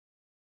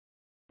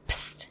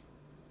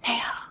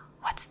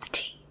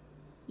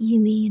You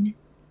mean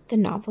the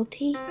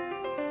novelty?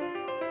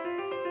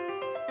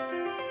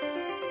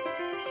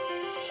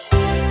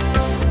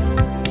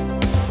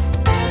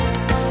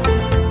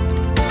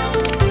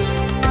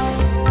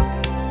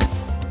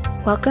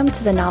 Welcome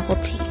to The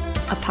Novelty,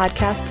 a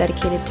podcast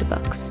dedicated to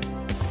books.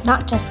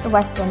 Not just the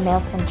Western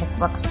male-centric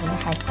books from your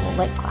high school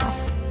lit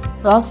class.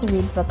 We'll also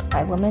read books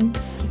by women,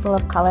 people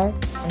of color,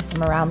 and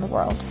from around the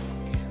world.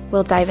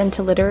 We'll dive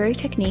into literary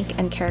technique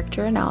and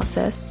character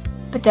analysis.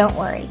 But don't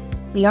worry,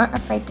 we aren't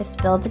afraid to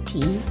spill the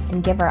tea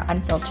and give our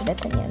unfiltered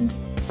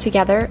opinions.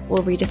 Together,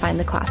 we'll redefine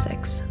the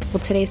classics.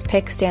 Will today's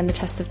pick stand the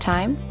test of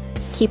time?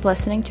 Keep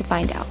listening to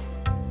find out.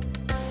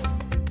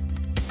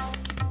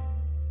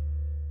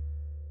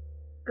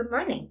 Good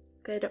morning.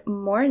 Good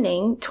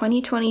morning.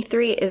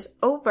 2023 is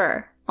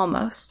over,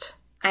 almost.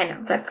 I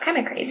know, that's kind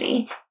of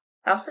crazy.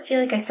 I also feel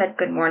like I said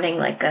good morning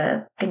like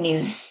the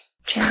news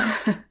channel.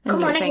 Good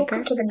morning,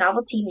 welcome to the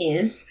Novelty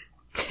News.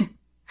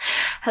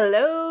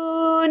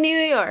 Hello, New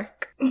York.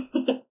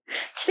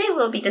 Today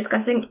we'll be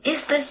discussing,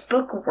 is this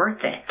book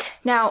worth it?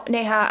 Now,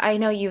 Neha, I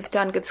know you've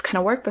done this kind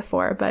of work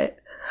before, but...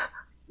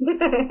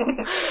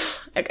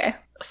 Okay.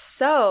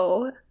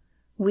 So,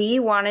 we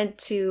wanted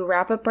to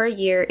wrap up our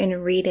year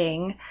in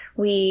reading.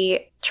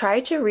 We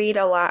tried to read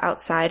a lot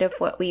outside of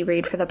what we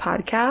read for the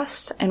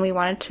podcast, and we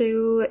wanted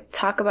to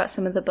talk about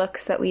some of the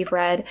books that we've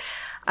read,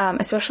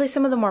 especially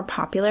some of the more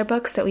popular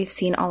books that we've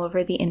seen all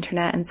over the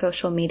internet and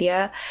social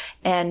media,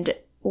 and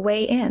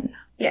weigh in.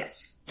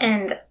 Yes.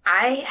 And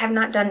I have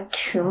not done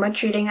too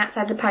much reading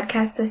outside the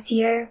podcast this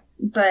year,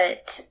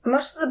 but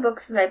most of the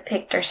books that I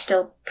picked are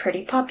still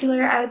pretty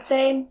popular, I would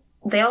say.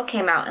 They all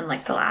came out in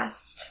like the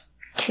last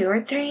 2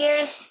 or 3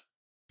 years.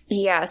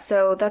 Yeah,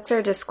 so that's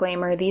our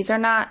disclaimer. These are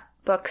not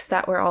books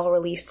that were all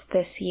released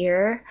this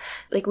year.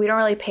 Like, we don't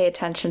really pay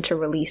attention to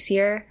release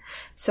year.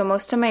 So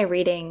most of my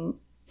reading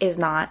is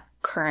not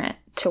current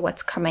to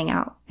what's coming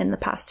out in the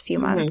past few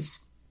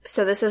months.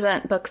 So this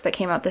isn't books that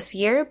came out this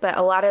year, but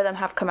a lot of them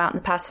have come out in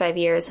the past 5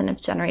 years and have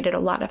generated a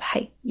lot of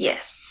hype.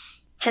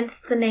 Yes.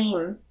 Hence the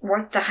name,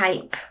 Worth the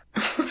Hype.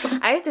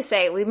 I have to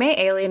say, we may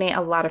alienate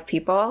a lot of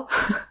people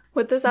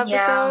with this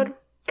episode,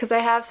 because I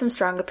have some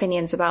strong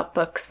opinions about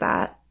books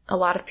that a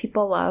lot of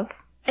people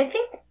love. I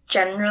think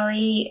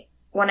generally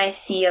when I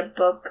see a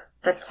book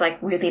that's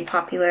like really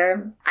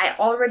popular, I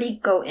already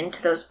go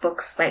into those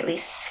books slightly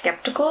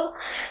skeptical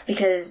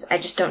because I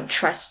just don't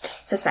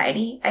trust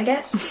society, I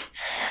guess.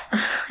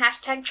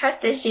 Hashtag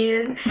trust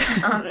issues.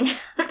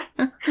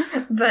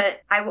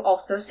 But I will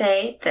also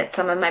say that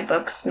some of my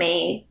books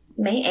may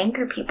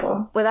anger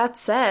people. With that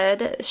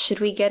said, should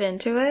we get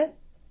into it?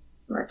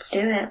 Let's do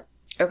it.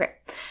 Okay,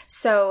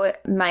 so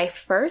my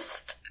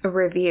first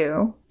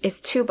review is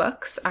 2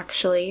 books,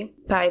 actually,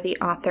 by the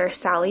author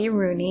Sally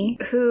Rooney,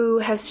 who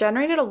has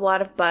generated a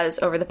lot of buzz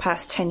over the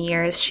past 10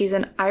 years. She's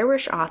an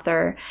Irish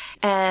author,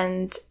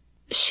 and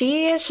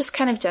she has just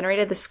kind of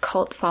generated this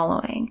cult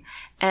following,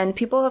 and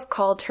people have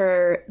called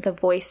her the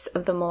voice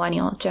of the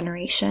millennial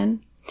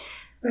generation.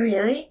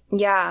 Really?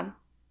 Yeah.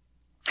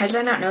 How did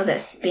I not know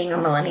this, being a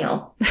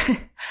millennial?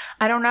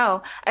 I don't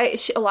know. A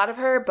lot of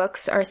her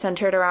books are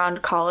centered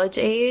around college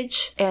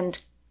age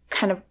and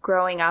kind of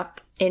growing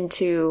up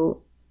into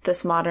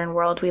this modern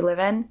world we live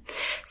in.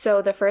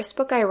 So the first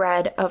book I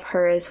read of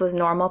hers was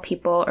Normal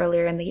People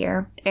earlier in the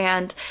year.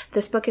 And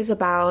this book is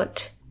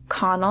about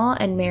Connell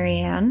and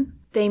Marianne.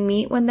 They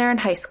meet when they're in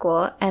high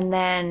school, and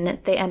then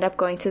they end up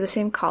going to the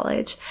same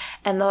college.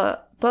 And the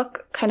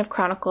book kind of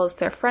chronicles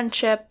their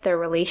friendship, their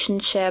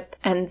relationship,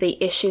 and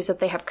the issues that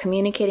they have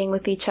communicating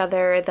with each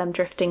other, them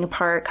drifting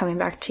apart, coming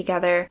back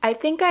together. I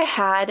think I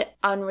had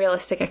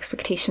unrealistic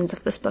expectations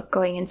of this book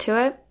going into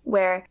it,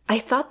 where I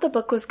thought the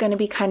book was going to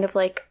be kind of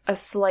like a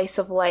slice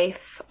of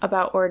life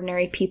about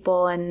ordinary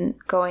people and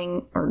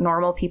or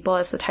normal people,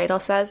 as the title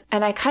says.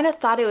 And I kind of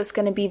thought it was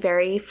going to be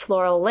very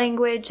floral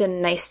language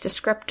and nice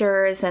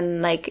descriptors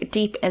and like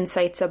deep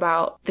insights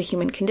about the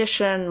human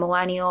condition,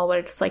 millennial, what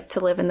it's like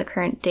to live in the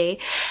current day.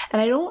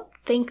 And I don't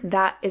think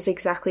that is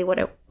exactly what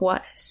it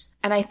was.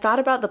 And I thought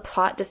about the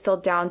plot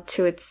distilled down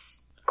to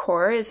its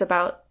core is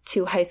about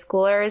 2 high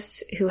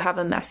schoolers who have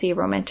a messy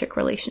romantic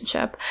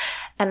relationship.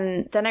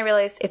 And then I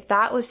realized if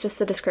that was just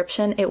a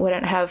description, it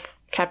wouldn't have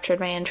captured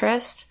my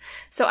interest.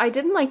 So I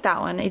didn't like that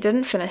one. I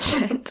didn't finish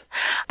it.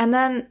 And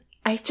then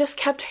I just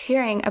kept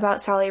hearing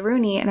about Sally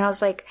Rooney, and I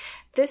was like,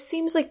 this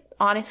seems like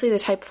honestly the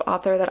type of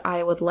author that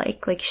I would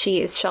like. Like, she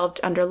is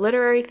shelved under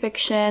literary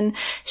fiction.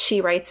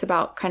 She writes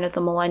about kind of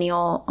the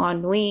millennial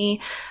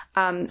ennui.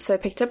 So I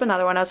picked up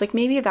another one. I was like,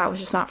 maybe that was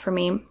just not for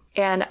me.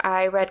 And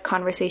I read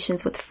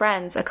Conversations with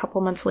Friends a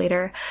couple months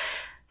later.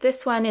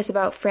 This one is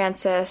about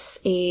Frances,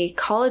 a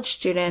college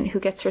student who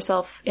gets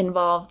herself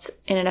involved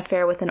in an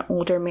affair with an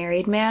older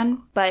married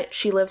man, but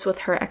she lives with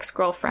her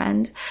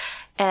ex-girlfriend.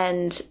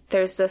 And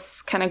there's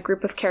this kind of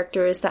group of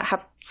characters that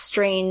have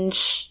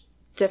strange,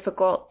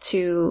 difficult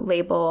to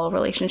label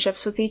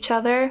relationships with each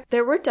other.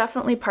 There were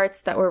definitely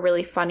parts that were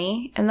really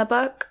funny in the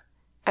book.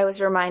 I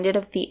was reminded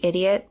of The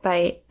Idiot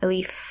by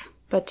Elif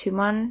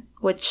Batuman,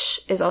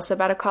 which is also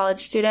about a college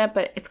student,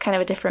 but it's kind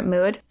of a different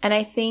mood. And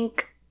I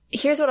think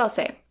here's what I'll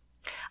say.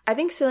 I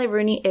think Sally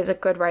Rooney is a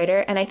good writer,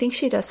 and I think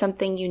she does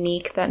something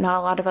unique that not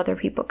a lot of other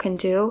people can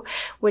do,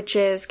 which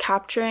is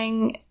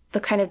capturing the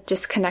kind of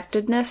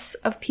disconnectedness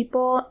of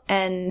people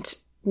and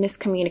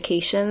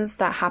miscommunications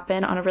that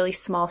happen on a really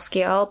small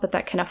scale, but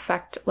that can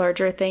affect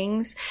larger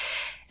things.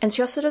 And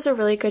she also does a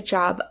really good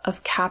job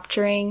of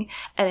capturing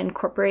and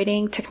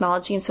incorporating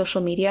technology and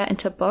social media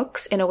into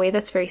books in a way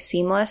that's very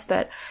seamless,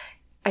 that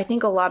I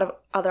think a lot of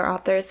other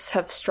authors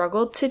have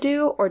struggled to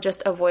do or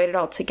just avoid it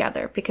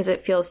altogether because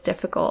it feels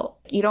difficult.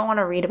 You don't want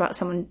to read about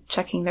someone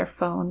checking their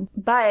phone.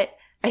 But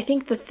I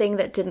think the thing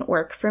that didn't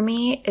work for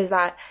me is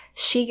that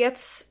she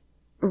gets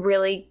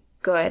really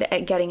good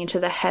at getting into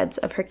the heads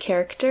of her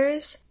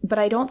characters, but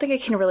I don't think I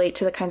can relate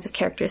to the kinds of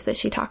characters that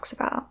she talks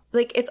about.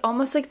 Like, it's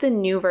almost like the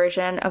new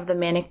version of the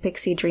Manic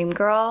Pixie Dream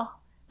Girl.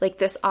 Like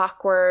this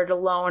awkward,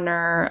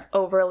 loner,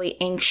 overly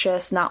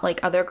anxious, not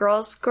like other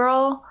girls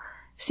girl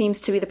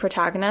seems to be the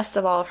protagonist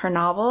of all of her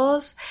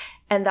novels,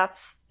 and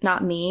that's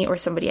not me or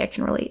somebody I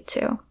can relate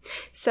to.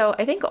 So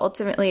I think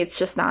ultimately it's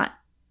just not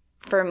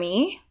for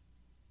me.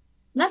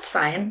 That's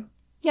fine.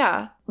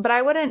 Yeah, but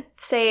I wouldn't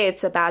say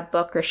it's a bad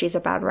book or she's a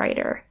bad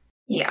writer.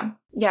 Yeah.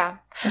 Yeah.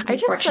 That's I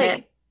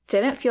just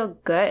didn't feel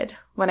good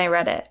when I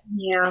read it.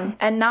 Yeah.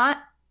 And not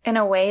in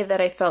a way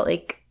that I felt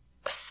like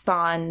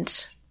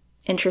spawned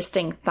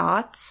interesting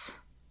thoughts.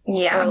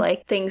 Yeah. Or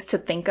like things to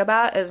think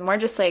about. It was more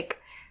just like,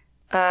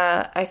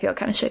 I feel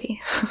kind of shitty.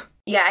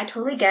 Yeah, I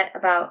totally get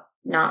about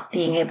not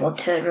being able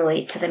to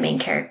relate to the main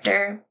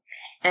character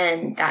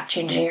and that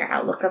changing your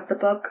outlook of the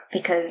book,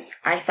 because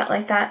I felt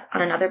like that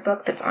on another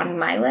book that's on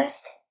my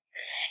list.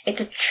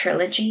 It's a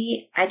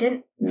trilogy. I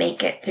didn't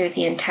make it through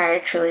the entire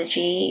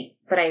trilogy,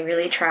 but I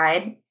really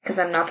tried because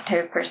I'm not the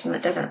type of person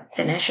that doesn't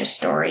finish a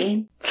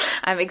story.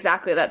 I'm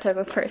exactly that type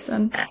of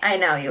person. I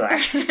know you are.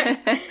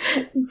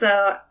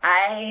 So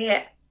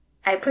I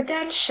put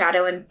down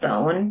Shadow and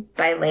Bone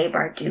by Leigh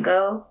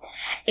Bardugo.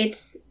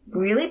 It's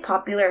really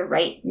popular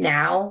right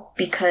now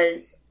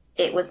because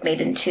it was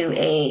made into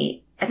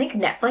a, I think,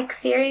 Netflix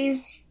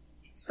series,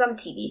 some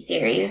TV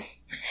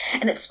series,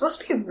 and it's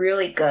supposed to be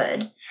really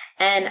good.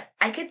 And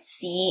I could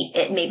see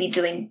it maybe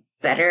doing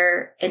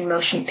better in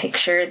motion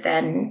picture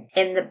than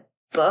in the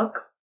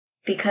book,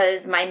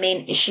 because my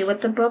main issue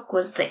with the book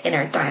was the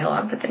inner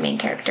dialogue that the main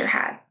character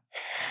had.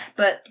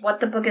 But what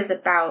the book is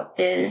about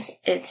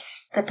is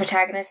the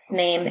protagonist's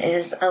name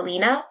is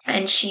Alina,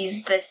 and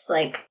she's this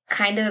like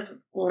kind of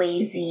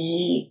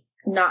lazy,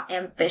 not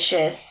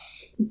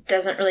ambitious,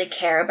 doesn't really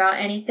care about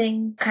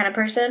anything kind of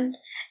person.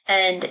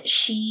 And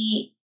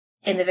she,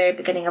 in the very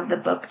beginning of the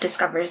book,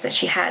 discovers that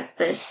she has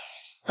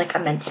this like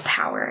immense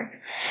power.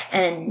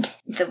 And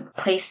the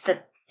place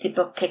that the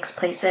book takes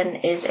place in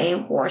is a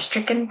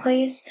war-stricken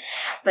place,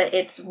 but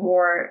it's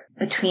war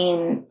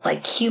between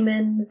like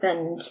humans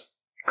and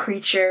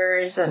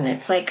creatures, and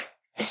it's like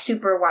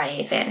super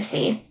YA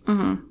fantasy.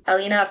 Mm-hmm.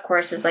 Alina, of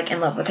course, is like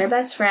in love with her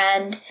best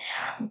friend,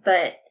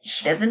 but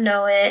she doesn't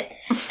know it.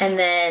 And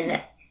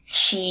then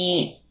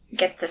she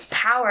gets this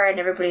power, and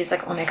everybody's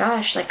like, oh my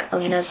gosh, like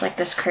Alina's like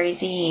this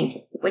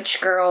crazy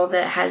witch girl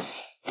that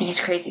has these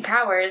crazy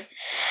powers.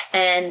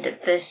 And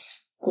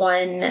this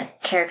one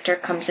character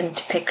comes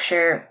into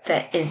picture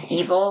that is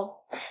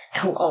evil,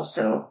 who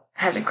also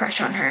has a crush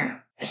on her.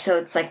 So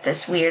it's like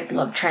this weird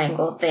love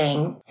triangle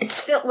thing.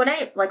 When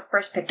I like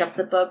first picked up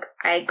the book,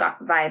 I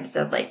got vibes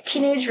of like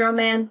teenage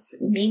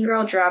romance, mean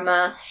girl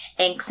drama,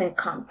 angst and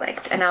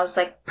conflict. And I was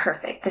like,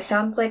 perfect. This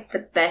sounds like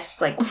the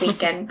best like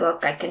weekend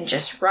book. I can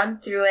just run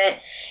through it.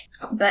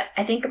 But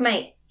I think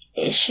my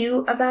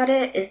issue about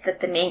it is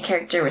that the main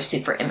character was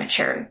super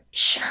immature.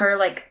 Her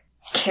like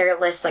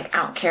careless, like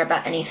I don't care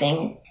about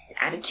anything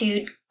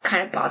attitude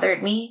kind of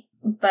bothered me.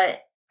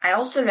 But I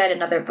also read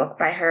another book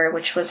by her,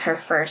 which was her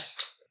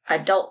first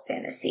adult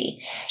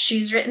fantasy.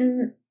 She's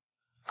written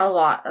a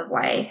lot of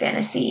YA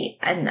fantasy,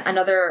 and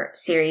another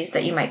series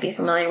that you might be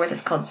familiar with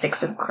is called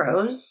Six of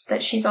Crows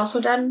that she's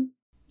also done.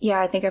 Yeah,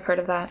 I think I've heard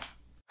of that.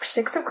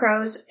 Six of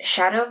Crows,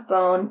 Shadow of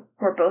Bone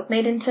were both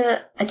made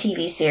into a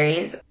TV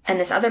series, and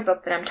this other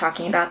book that I'm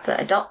talking about, the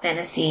adult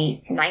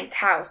fantasy, Ninth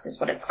House is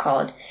what it's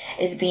called,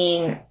 is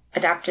being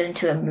adapted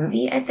into a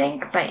movie, I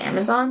think, by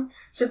Amazon.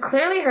 So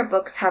clearly her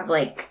books have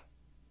like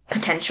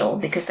potential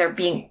because they're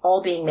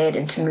all being made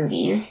into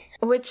movies.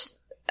 Which,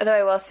 though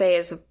I will say,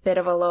 is a bit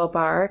of a low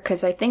bar,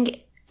 because I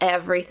think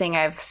everything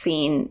I've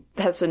seen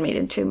has been made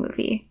into a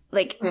movie.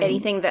 Like,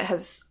 anything that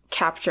has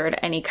captured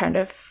any kind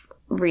of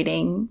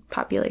reading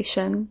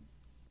population,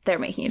 they're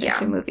making it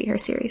into a movie or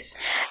series.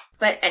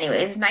 But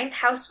anyways, Ninth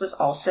House was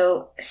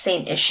also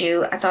same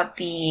issue. I thought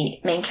the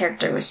main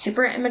character was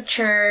super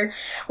immature,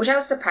 which I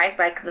was surprised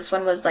by because this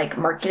one was like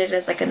marketed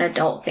as like an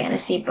adult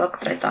fantasy book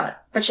that I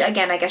thought. But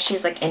again, I guess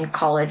she's like in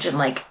college, and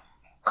like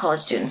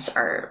college students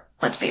are,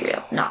 let's be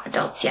real, not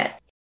adults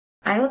yet.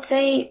 I would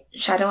say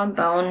Shadow and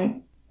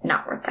Bone,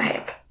 not worth the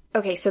hype.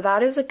 Okay, so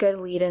that is a good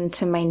lead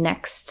into my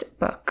next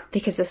book,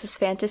 because this is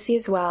fantasy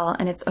as well,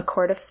 and it's A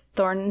Court of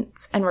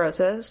Thorns and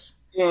Roses.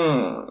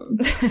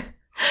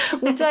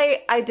 Which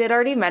I did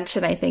already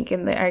mention, I think,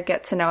 in our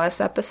Get to Know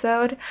Us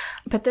episode.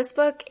 But this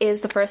book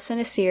is the first in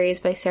a series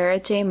by Sarah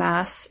J.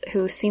 Maas,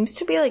 who seems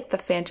to be like the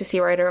fantasy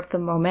writer of the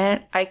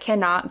moment. I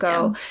cannot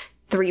go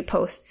 3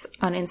 posts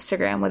on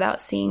Instagram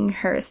without seeing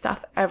her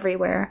stuff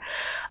everywhere.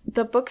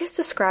 The book is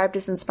described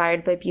as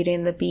inspired by Beauty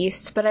and the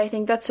Beast, but I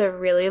think that's a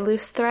really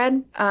loose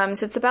thread.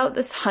 So it's about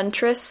this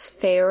huntress,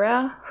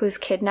 Feyre, who's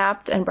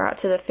kidnapped and brought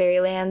to the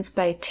fairylands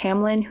by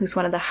Tamlin, who's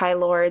one of the High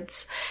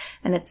Lords,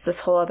 and it's this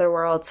whole other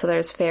world, so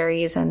there's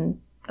fairies and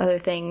other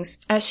things.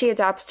 As she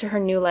adapts to her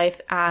new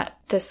life at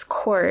this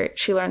court,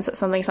 she learns that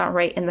something's not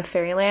right in the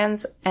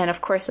fairylands, and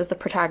of course, as the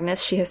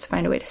protagonist, she has to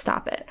find a way to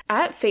stop it.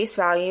 At face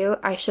value,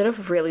 I should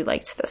have really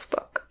liked this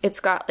book. It's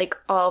got like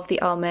all of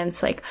the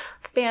elements, like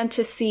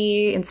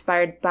fantasy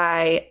inspired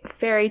by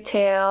fairy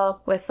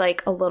tale with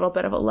like a little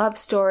bit of a love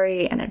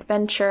story and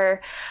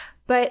adventure,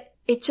 but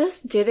it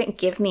just didn't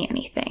give me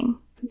anything.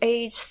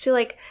 I just feel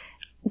like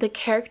the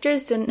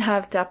characters didn't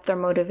have depth or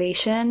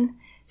motivation.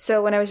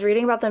 So when I was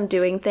reading about them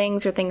doing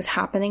things or things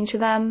happening to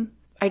them,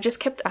 I just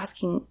kept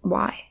asking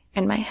why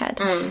in my head.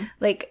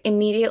 Like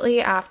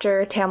immediately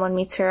after Tamlin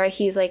meets her,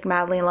 he's like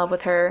madly in love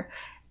with her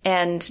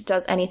and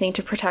does anything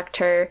to protect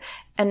her.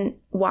 And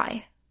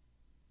why?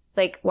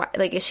 Like, why?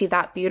 Like, is she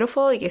that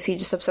beautiful? Like, is he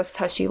just obsessed with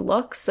how she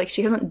looks? Like,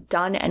 she hasn't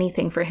done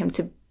anything for him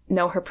to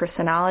know her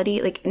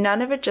personality. Like,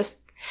 none of it just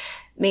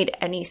made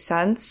any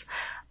sense.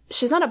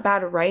 She's not a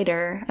bad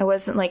writer. I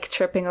wasn't like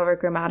tripping over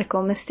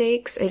grammatical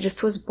mistakes. I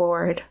just was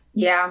bored.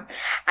 Yeah.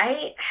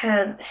 I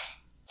have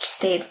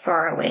stayed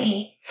far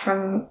away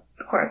from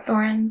Court of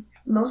Thorns,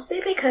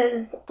 mostly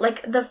because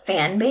like the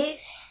fan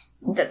base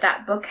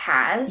that book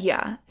has.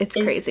 Yeah, it's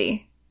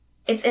crazy.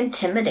 It's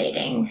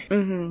intimidating.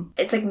 Mm-hmm.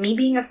 It's like me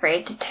being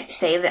afraid to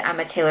say that I'm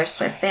a Taylor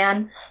Swift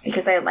fan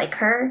because I like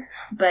her,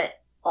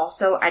 but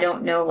also I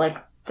don't know like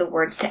the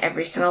words to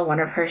every single one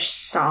of her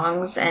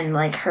songs and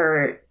like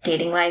her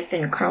dating life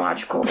in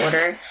chronological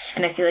order.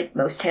 And I feel like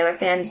most Taylor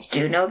fans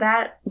do know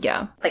that.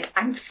 Yeah. Like,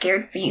 I'm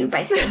scared for you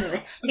by saying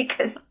this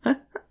because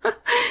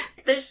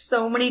there's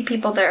so many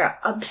people that are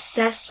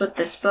obsessed with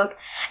this book.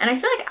 And I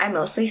feel like I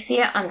mostly see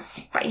it on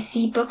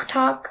Spicy Book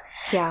Talk.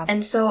 Yeah.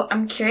 And so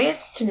I'm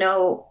curious to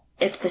know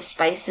if the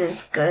spice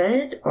is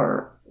good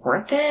or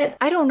worth it.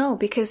 I don't know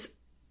because...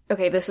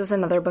 Okay, this is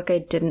another book I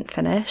didn't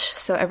finish,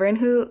 so everyone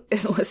who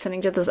is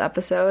listening to this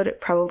episode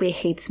probably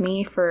hates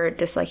me for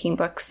disliking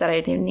books that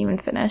I didn't even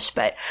finish,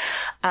 but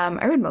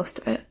I read most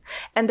of it.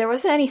 And there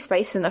wasn't any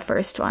spice in the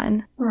first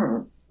one.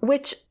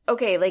 Which,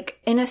 okay, like,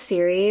 in a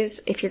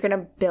series, if you're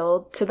gonna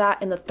build to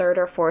that in the 3rd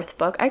or 4th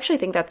book, I actually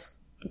think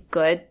that's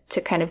good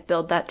to kind of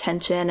build that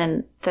tension,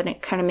 and then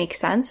it kind of makes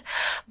sense.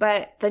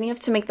 But then you have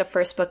to make the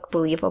first book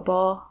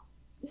believable.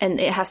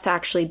 And it has to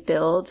actually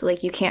build.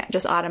 Like, you can't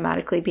just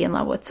automatically be in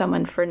love with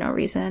someone for no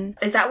reason.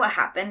 Is that what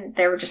happened?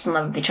 They were just in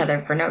love with each other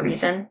for no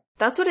reason?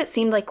 That's what it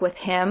seemed like with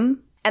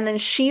him. And then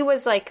she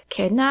was, like,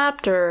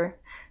 kidnapped or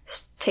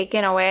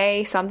taken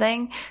away,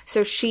 something.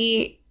 So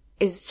she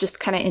is just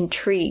kind of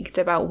intrigued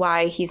about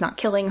why he's not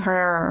killing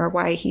her or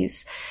why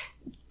he's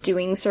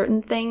doing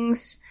certain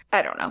things.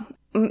 I don't know.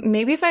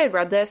 Maybe if I had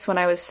read this when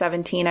I was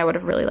 17, I would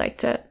have really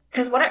liked it.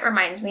 Because what it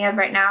reminds me of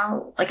right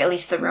now, like at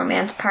least the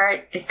romance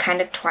part, is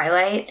kind of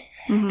Twilight.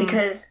 Mm-hmm.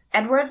 Because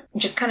Edward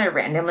just kind of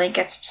randomly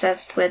gets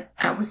obsessed with,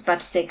 I was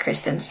about to say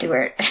Kristen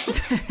Stewart,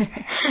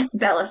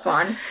 Bella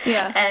Swan.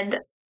 Yeah.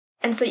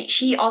 And so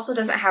she also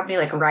doesn't have any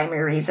like rhyme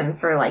or reason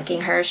for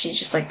liking her. She's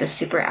just like this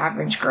super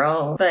average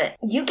girl. But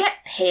you get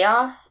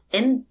payoff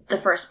in the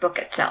first book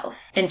itself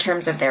in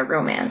terms of their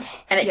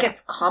romance. And it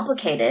gets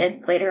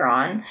complicated later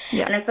on.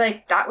 Yeah. And I feel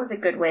like that was a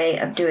good way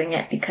of doing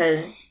it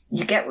because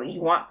you get what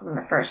you want from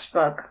the first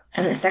book.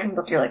 And in the second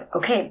book, you're like,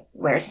 okay,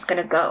 where's this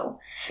going to go?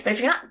 But if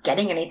you're not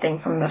getting anything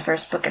from the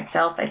first book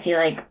itself, I feel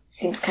like it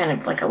seems kind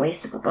of like a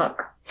waste of a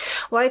book.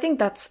 Well, I think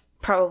that's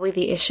probably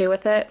the issue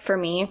with it for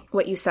me.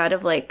 What you said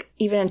of like,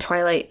 even in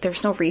Twilight,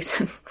 there's no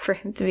reason for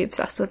him to be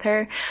obsessed with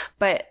her.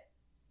 But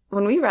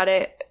when we read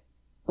it,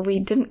 we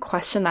didn't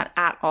question that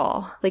at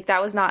all. Like,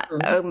 that was not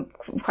a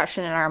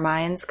question in our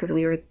minds because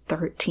we were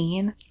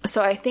 13.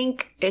 So I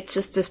think it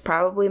just is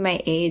probably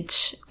my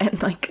age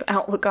and, like,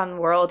 outlook on the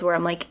world where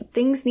I'm like,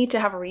 things need to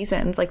have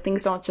reasons. Like,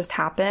 things don't just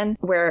happen,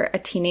 where a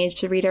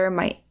teenage reader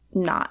might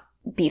not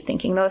be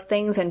thinking those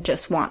things and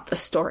just want the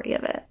story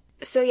of it.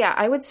 So, yeah,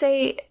 I would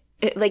say,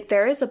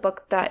 there is a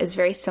book that is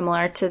very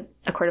similar to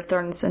A Court of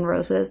Thorns and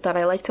Roses that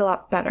I liked a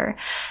lot better.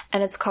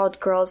 And it's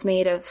called Girls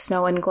Made of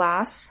Snow and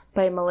Glass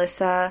by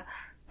Melissa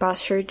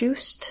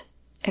Bashardoust.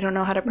 I don't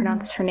know how to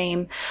pronounce her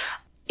name.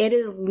 It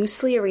is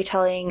loosely a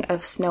retelling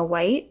of Snow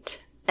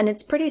White, and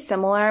it's pretty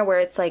similar where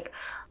it's like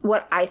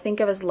what I think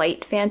of as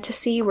light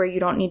fantasy, where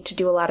you don't need to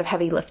do a lot of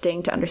heavy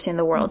lifting to understand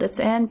the world it's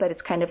in, but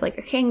it's kind of like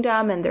a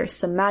kingdom and there's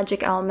some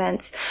magic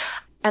elements.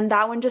 And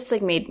that one just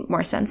like made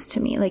more sense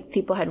to me. Like,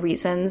 people had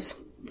reasons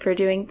for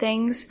doing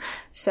things.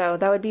 So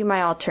that would be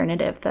my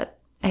alternative that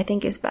I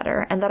think is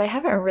better and that I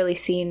haven't really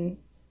seen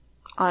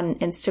on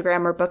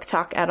Instagram or Book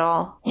Talk at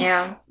all.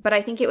 Yeah. But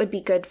I think it would be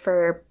good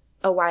for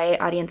a YA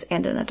audience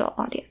and an adult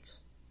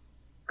audience.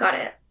 Got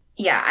it.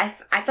 Yeah,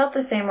 I felt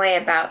the same way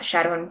about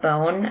Shadow and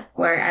Bone,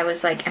 where I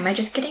was like, am I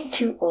just getting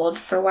too old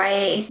for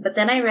YA? But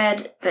then I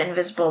read The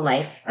Invisible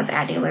Life of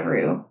Addie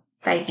LaRue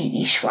by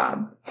V.E.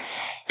 Schwab.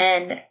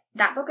 And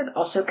that book is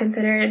also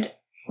considered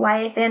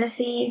YA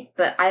fantasy,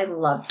 but I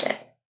loved it.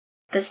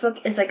 This book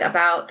is like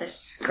about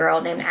this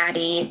girl named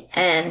Addie,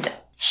 and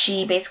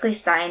she basically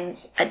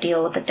signs a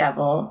deal with the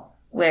devil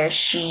where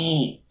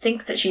she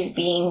thinks that she's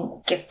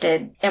being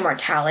gifted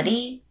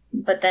immortality,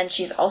 but then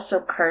she's also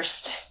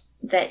cursed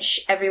that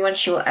everyone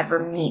she will ever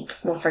meet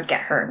will forget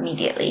her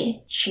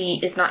immediately. She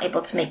is not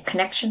able to make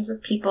connections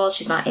with people.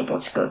 She's not able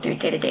to go through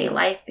day-to-day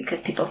life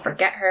because people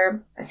forget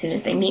her as soon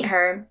as they meet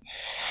her.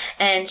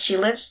 And she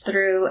lives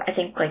through, I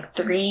think, like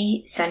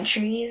 3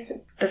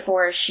 centuries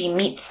before she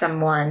meets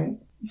someone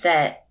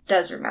that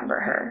does remember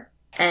her.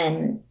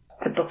 And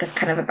the book is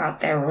kind of about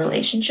their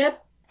relationship.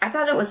 I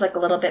thought it was like a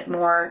little bit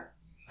more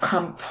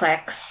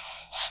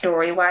complex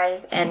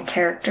story-wise and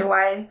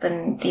character-wise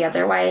than the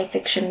other YA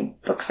fiction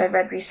books I've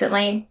read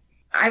recently.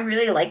 I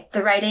really liked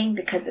the writing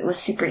because it was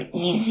super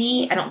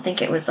easy. I don't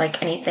think it was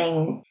like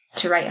anything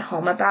to write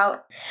home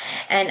about.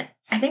 And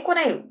I think when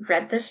I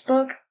read this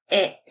book,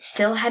 it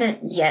still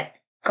hadn't yet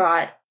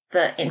got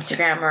the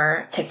Instagram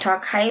or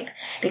TikTok hype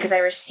because I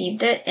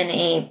received it in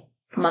a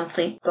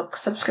monthly book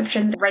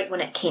subscription right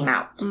when it came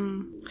out.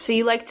 So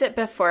you liked it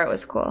before it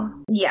was cool.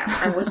 Yeah,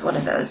 I was one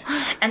of those.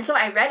 And so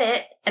I read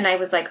it and I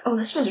was like, oh,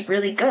 this was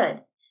really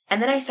good.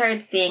 And then I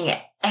started seeing it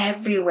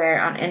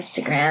everywhere on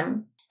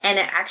Instagram, and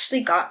it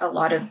actually got a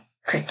lot of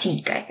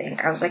critique, I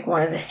think. I was like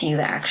one of the few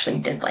that actually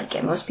did like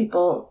it. Most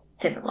people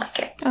didn't like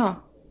it.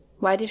 Oh,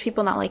 why did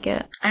people not like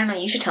it? I don't know,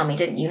 you should tell me.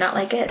 Didn't you not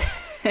like it?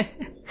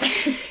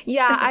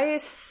 Yeah, I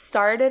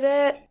started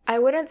it. I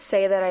wouldn't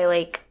say that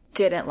I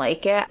didn't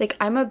like it.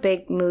 I'm a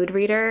big mood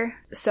reader,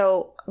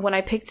 so when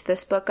I picked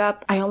this book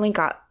up, I only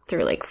got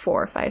through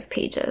 4 or 5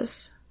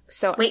 pages.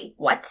 So wait,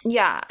 what?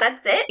 Yeah.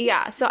 That's it?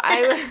 Yeah, so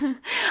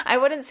I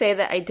wouldn't say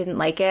that I didn't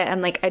like it,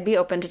 and I'd be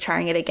open to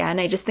trying it again.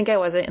 I just think I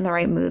wasn't in the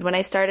right mood when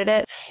I started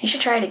it. You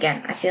should try it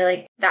again. I feel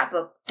like that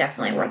book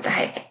definitely worth the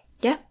hype.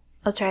 Yeah,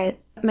 I'll try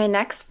it. My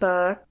next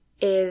book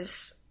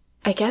is,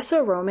 I guess,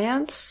 a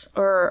romance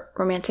or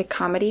romantic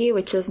comedy,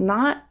 which is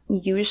not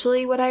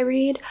usually what I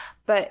read,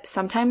 but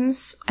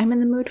sometimes I'm in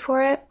the mood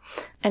for it.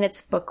 And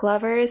it's Book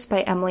Lovers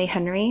by Emily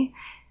Henry.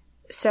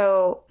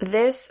 So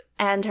this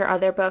and her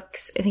other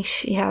books, I think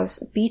she has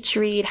Beach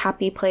Read,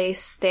 Happy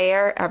Place. They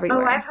are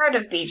everywhere. Oh, I've heard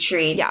of Beach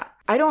Read. Yeah.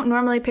 I don't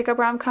normally pick up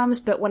rom-coms,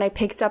 but when I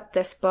picked up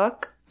this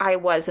book, I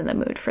was in the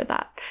mood for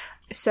that.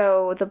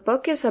 So the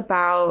book is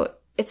about,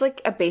 it's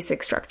like a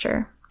basic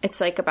structure. It's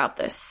about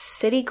this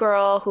city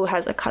girl who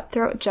has a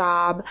cutthroat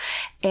job,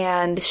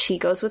 and she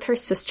goes with her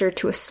sister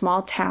to a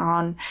small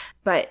town,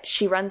 but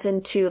she runs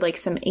into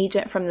some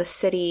agent from the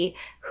city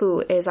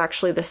who is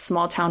actually this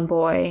small town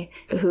boy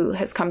who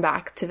has come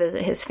back to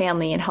visit his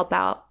family and help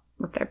out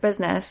with their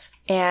business.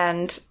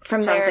 And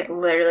from Sounds there, like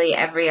literally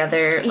every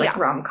other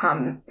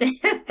rom-com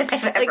that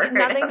I've ever heard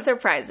nothing of.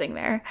 Surprising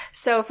there.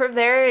 So from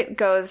there it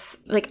goes,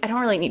 I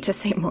don't really need to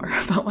say more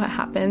about what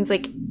happens.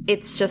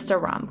 It's just a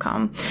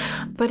rom-com.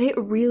 But it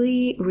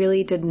really,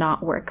 really did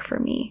not work for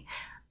me.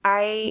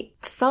 I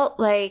felt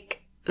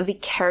like the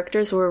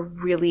characters were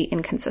really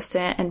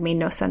inconsistent and made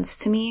no sense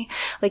to me.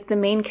 The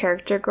main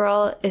character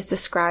girl is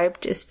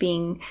described as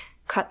being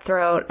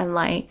cutthroat and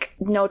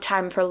no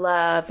time for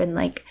love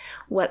and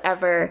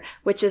whatever,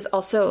 which is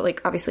also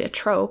obviously a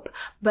trope,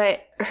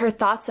 but her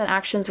thoughts and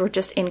actions were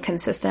just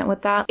inconsistent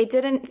with that. It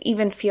didn't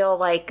even feel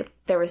like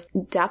there was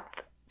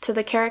depth to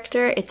the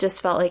character. It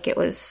just felt like it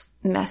was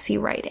messy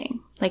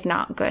writing,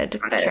 not good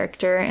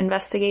character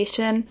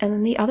investigation. And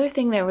then the other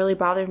thing that really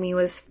bothered me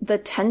was the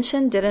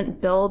tension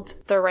didn't build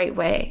the right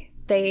way.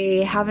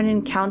 They have an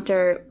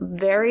encounter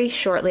very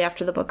shortly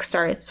after the book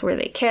starts where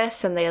they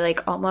kiss and they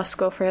almost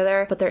go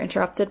further, but they're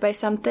interrupted by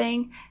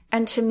something.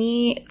 And to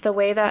me, the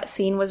way that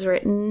scene was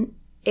written,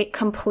 it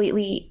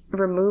completely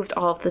removed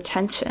all of the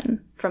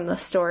tension from the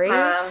story.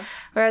 Where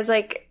I was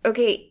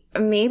okay,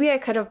 maybe I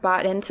could have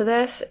bought into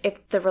this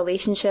if the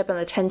relationship and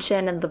the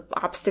tension and the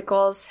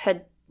obstacles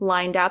had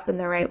lined up in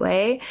the right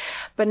way.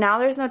 But now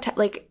there's no,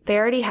 they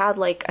already had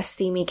a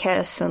steamy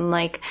kiss and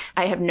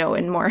I have no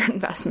more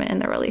investment in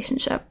the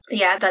relationship.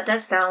 Yeah, that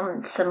does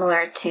sound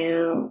similar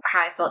to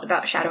how I felt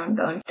about Shadow and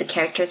Bone. The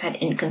characters had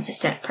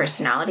inconsistent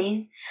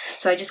personalities.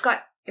 So I just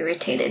got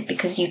irritated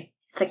because you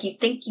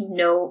think you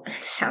know,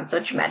 it sounds so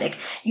dramatic,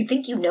 you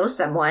think you know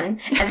someone,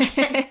 and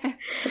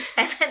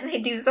then they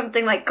do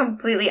something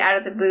completely out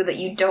of the blue that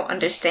you don't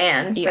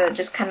understand. So it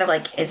just kind of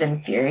is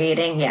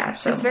infuriating. Yeah,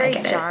 so it's very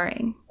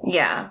jarring.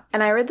 Yeah.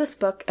 And I read this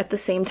book at the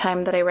same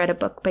time that I read a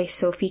book by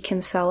Sophie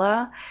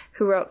Kinsella,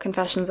 who wrote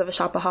Confessions of a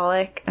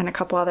Shopaholic and a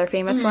couple other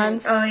famous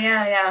ones. Oh,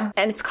 yeah.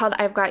 And it's called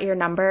I've Got Your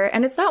Number.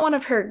 And it's not one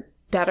of her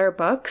better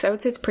books. I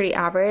would say it's pretty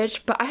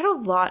average, but I had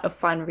a lot of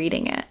fun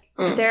reading it.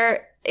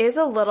 There is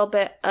a little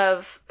bit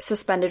of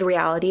suspended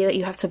reality that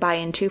you have to buy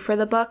into for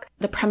the book.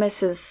 The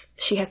premise is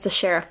she has to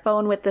share a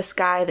phone with this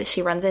guy that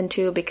she runs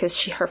into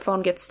because her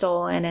phone gets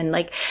stolen, and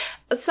like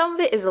some of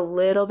it is a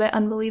little bit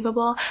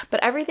unbelievable,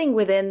 but everything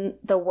within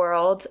the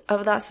world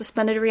of that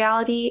suspended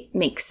reality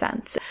makes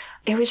sense.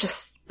 It was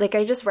just like,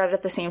 I just read it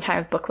at the same time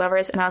with Book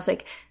Lovers, and I was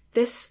like,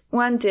 this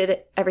one did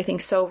everything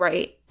so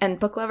right. And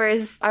Book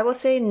Lovers, I will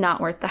say, not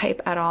worth the hype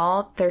at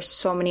all. There's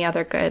so many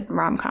other good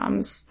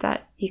rom-coms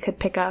that you could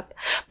pick up.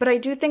 But I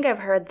do think I've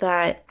heard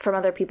that from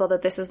other people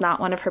that this is not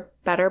one of her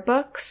better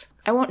books.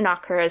 I won't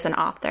knock her as an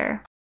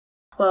author.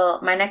 Well,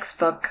 my next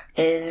book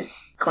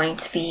is going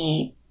to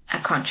be a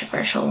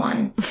controversial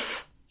one.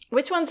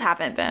 Which ones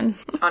haven't been?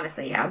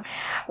 Honestly, yeah.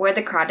 Where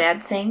the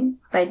Crawdads Sing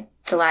by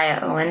Delia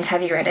Owens.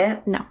 Have you read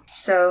it? No.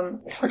 So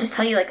I'll just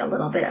tell you like a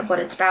little bit of what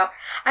it's about.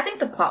 I think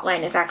the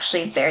plotline is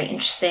actually very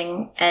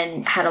interesting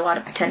and had a lot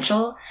of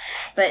potential,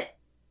 but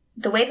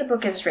the way the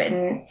book is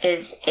written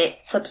is it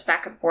flips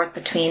back and forth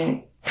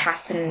between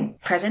past and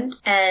present,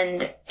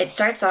 and it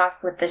starts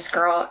off with this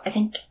girl, I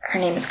think her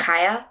name is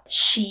Kaya.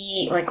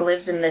 She like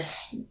lives in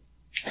this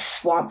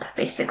swamp,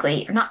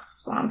 basically. Or not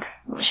swamp.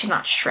 She's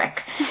not Shrek.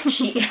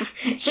 She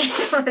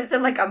lives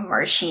in like a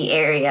marshy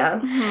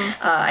area. Mm-hmm.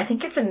 I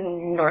think it's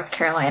in North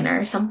Carolina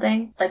or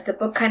something. Like the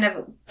book kind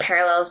of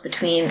parallels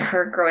between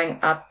her growing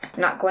up,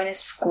 not going to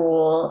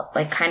school,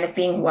 like kind of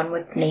being one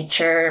with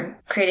nature,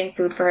 creating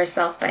food for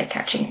herself by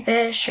catching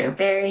fish or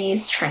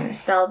berries, trying to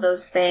sell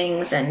those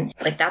things, and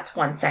like that's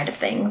one side of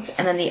things.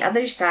 And then the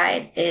other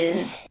side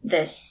is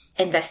this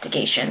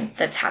investigation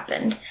that's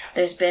happened.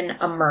 There's been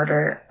a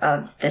murder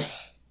of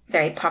this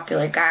very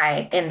popular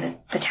guy in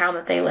the town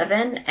that they live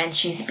in, and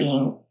she's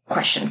being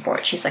questioned for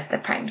it. She's like the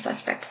prime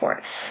suspect for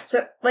it.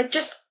 So like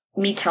just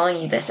me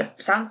telling you this, it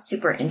sounds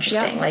super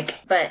interesting. Yeah. Like,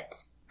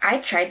 but I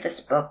tried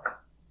this book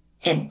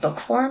in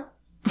book form,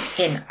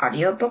 in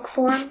audiobook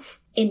form,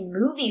 in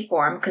movie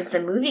form, because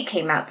the movie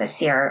came out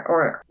this year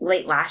or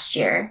late last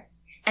year,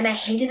 and I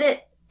hated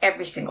it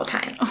every single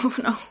time. Oh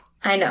no.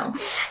 I know.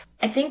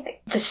 I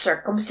think the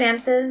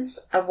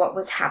circumstances of what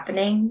was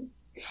happening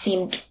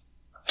seemed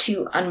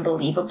too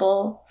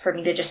unbelievable for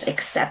me to just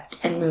accept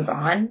and move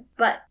on.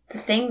 But the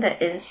thing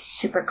that is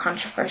super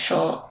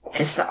controversial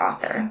is the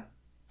author,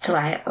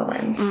 Delia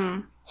Owens.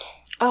 Mm.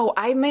 Oh,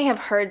 I may have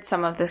heard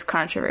some of this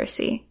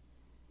controversy.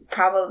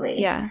 Probably.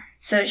 Yeah.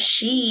 So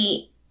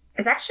she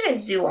is actually a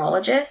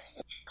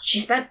zoologist. She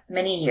spent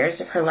many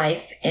years of her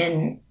life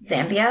in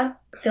Zambia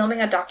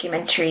filming a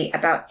documentary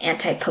about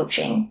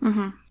anti-poaching,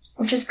 mm-hmm.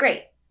 which is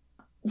great.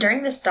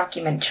 During this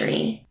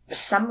documentary,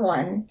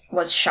 someone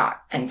was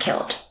shot and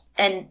killed.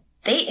 And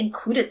they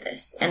included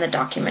this in the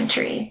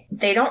documentary.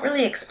 They don't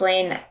really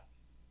explain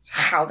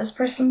how this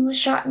person was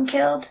shot and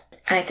killed.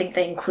 And I think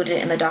they included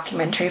it in the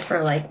documentary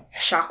for, like,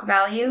 shock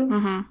value.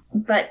 Mm-hmm.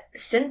 But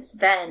since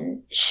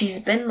then,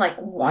 she's been, like,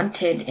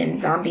 wanted in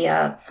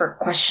Zambia for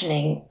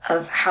questioning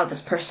of how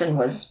this person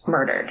was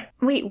murdered.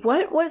 Wait,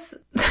 what was...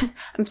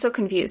 I'm so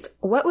confused.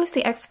 What was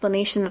the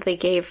explanation that they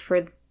gave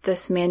for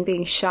this man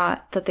being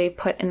shot that they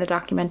put in the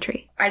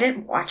documentary? I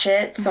didn't watch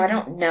it, so I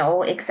don't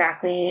know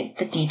exactly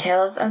the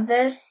details of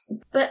this.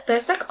 But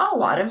there's, like, a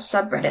lot of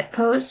subreddit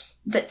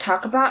posts that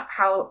talk about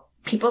how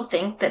people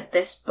think that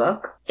this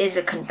book is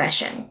a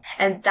confession.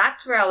 And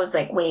that's where I was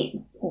like, wait,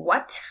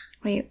 what?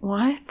 Wait,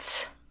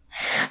 what?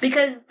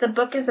 Because the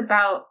book is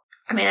about...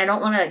 I mean, I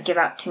don't want to give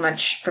out too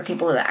much for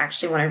people that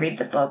actually want to read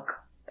the book.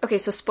 Okay,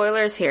 so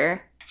spoilers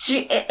here.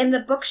 In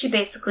the book, she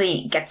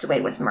basically gets away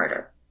with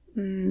murder.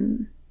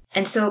 Mm.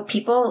 And so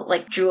people,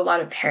 like, drew a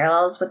lot of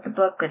parallels with the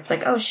book. It's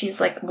like, oh,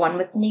 she's, like, one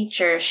with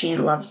nature. She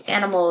loves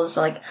animals.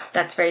 Like,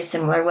 that's very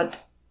similar with,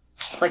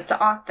 like, the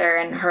author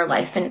and her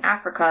life in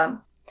Africa.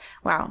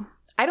 Wow.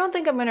 I don't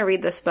think I'm going to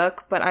read this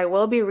book, but I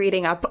will be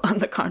reading up on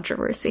the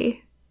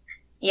controversy.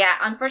 Yeah,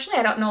 unfortunately,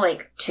 I don't know,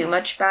 like, too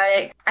much about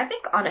it. I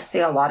think, honestly,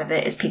 a lot of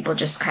it is people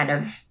just kind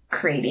of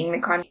creating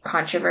the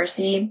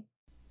controversy.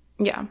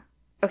 Yeah.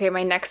 Okay,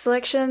 my next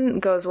selection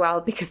goes well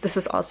because this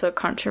is also a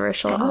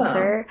controversial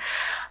author.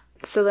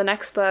 So the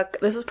next book,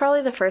 this is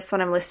probably the first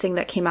one I'm listing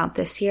that came out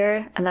this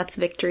year, and that's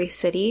Victory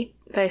City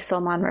by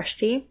Salman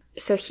Rushdie.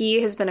 So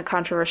he has been a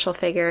controversial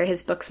figure.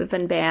 His books have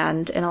been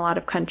banned in a lot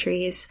of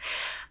countries.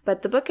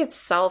 But the book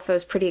itself I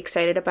was pretty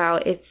excited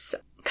about. It's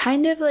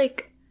kind of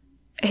like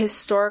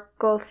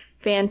historical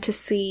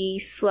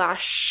fantasy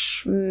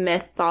 /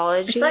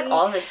 mythology. I feel like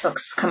all of his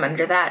books come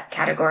under that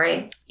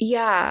category.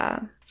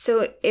 Yeah.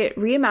 So it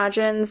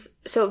reimagines...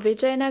 So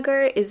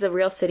Vijayanagar is a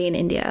real city in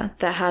India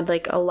that had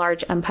like a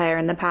large empire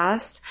in the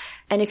past.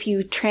 And if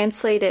you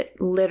translate it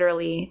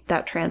literally,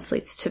 that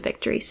translates to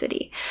Victory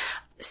City.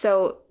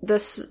 So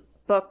this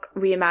book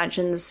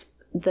reimagines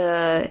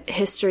the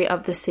history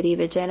of the city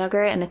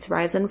Vijayanagar and its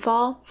rise and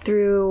fall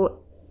through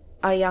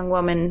a young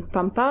woman,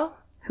 Pampa,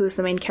 who's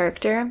the main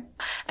character.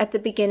 At the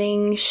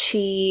beginning,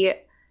 she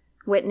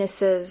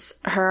witnesses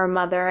her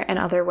mother and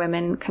other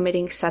women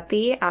committing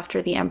sati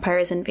after the empire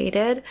is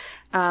invaded,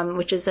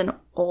 which is an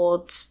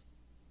old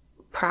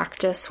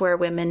practice where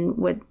women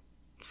would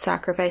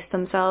sacrifice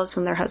themselves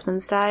when their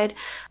husbands died.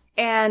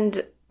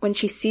 And when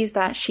she sees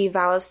that, she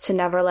vows to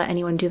never let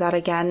anyone do that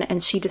again,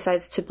 and she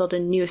decides to build a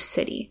new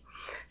city.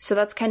 So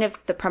that's kind of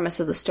the premise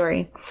of the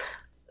story.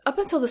 Up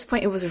until this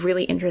point, it was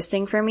really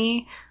interesting for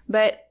me,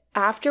 but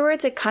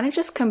afterwards, it kind of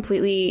just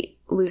completely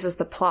loses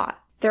the plot.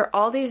 There are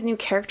all these new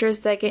characters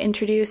that get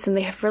introduced, and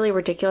they have really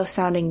ridiculous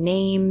sounding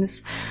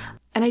names.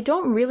 And I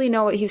don't really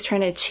know what he was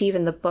trying to achieve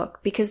in the book,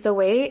 because the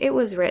way it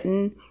was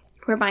written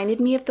reminded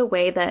me of the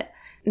way that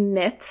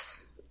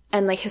myths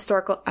and like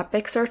historical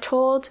epics are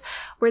told,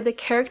 where the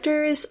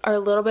characters are a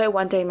little bit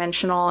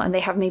one-dimensional and they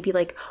have maybe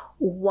like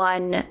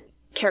one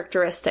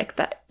characteristic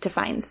that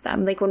defines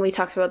them. Like when we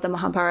talked about the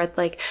Mahabharata,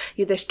 like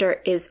Yudhishthir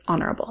is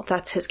honorable.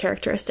 That's his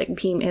characteristic.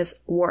 Bhim is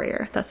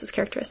warrior. That's his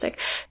characteristic.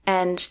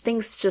 And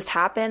things just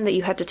happen that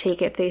you had to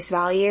take at face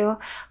value.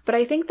 But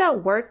I think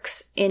that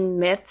works in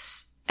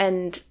myths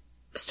and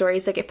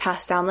stories that get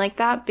passed down like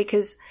that,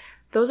 because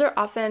those are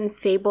often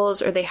fables,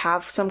 or they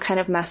have some kind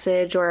of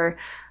message or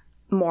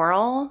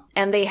moral,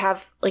 and they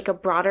have like a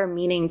broader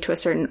meaning to a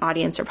certain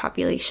audience or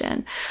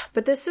population.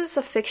 But this is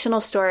a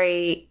fictional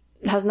story.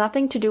 It has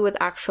nothing to do with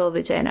actual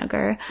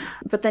Vijayanagar,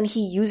 but then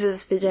he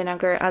uses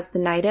Vijayanagar as the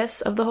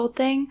nidus of the whole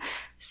thing.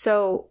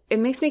 So it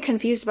makes me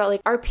confused about,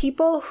 like, are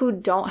people who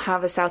don't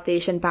have a South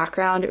Asian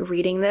background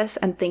reading this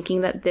and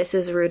thinking that this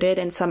is rooted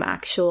in some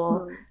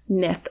actual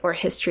myth or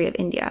history of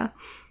India?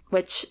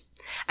 Which,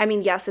 I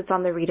mean, yes, it's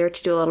on the reader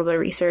to do a little bit of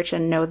research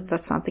and know that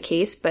that's not the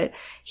case, but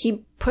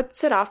he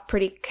puts it off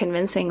pretty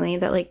convincingly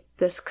that, like,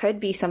 this could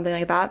be something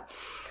like that.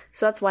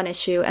 So that's one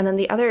issue. And then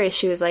the other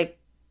issue is, like,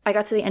 I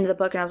got to the end of the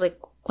book and I was like,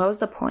 what was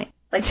the point?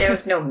 Like, there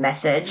was no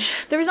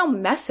message. There was no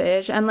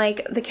message. And,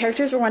 like, the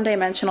characters were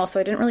one-dimensional, so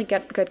I didn't really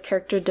get good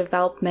character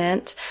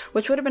development,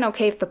 which would have been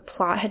okay if the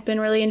plot had been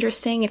really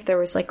interesting, if there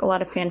was, like, a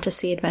lot of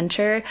fantasy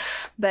adventure.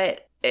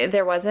 But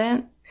there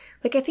wasn't.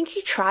 Like, I think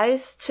he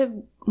tries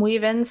to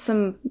weave in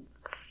some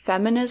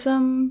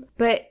feminism,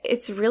 but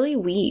it's really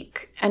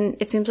weak. And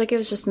it seems like it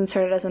was just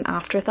inserted as an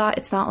afterthought.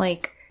 It's not,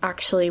 like,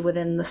 actually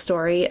within the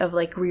story of,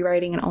 like,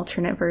 rewriting an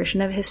alternate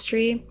version of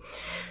history.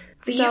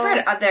 But you've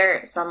read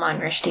other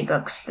Salman Rushdie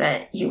books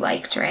that you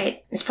liked,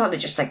 right? It's probably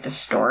just like the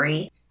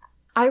story.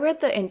 I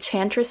read The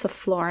Enchantress of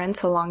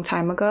Florence a long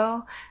time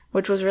ago,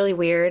 which was really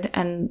weird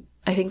and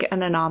I think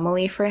an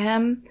anomaly for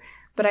him.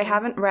 But I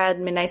haven't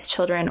read Midnight's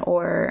Children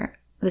or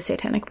The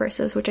Satanic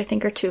Verses, which I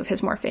think are two of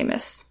his more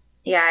famous.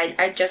 Yeah,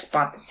 I just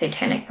bought The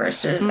Satanic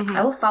Verses. Mm-hmm.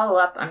 I will follow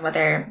up on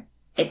whether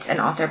it's an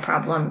author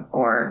problem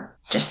or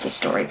just the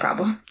story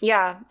problem.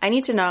 Yeah, I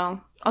need to know.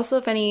 Also,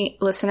 if any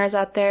listeners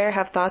out there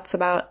have thoughts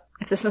about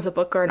if this is a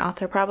book or an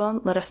author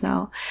problem, let us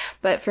know.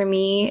 But for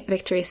me,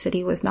 Victory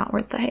City was not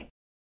worth the hype.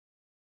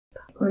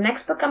 The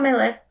next book on my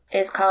list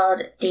is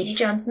called Daisy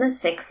Jones and the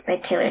Six by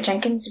Taylor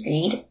Jenkins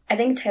Reid. I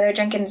think Taylor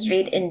Jenkins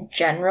Reid in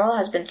general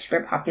has been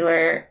super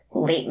popular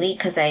lately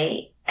because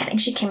I think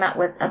she came out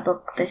with a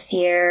book this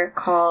year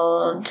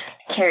called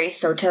Carrie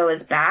Soto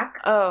is Back.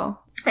 Oh.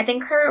 I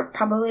think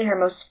probably her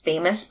most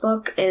famous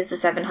book is The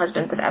Seven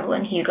Husbands of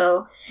Evelyn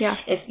Hugo. Yeah.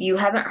 If you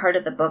haven't heard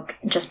of the book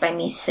just by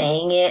me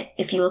saying it,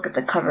 if you look at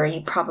the cover,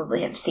 you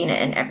probably have seen it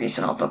in every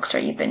single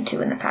bookstore you've been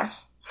to in the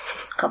past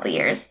couple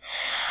years.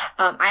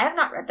 I have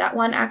not read that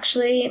one,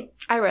 actually.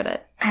 I read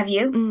it. Have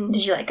you? Mm.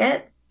 Did you like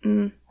it?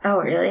 Mm. Oh,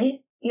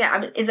 really? Yeah. I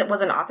mean,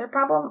 was it an author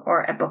problem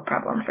or a book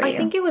problem for you? I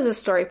think it was a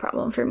story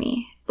problem for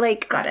me.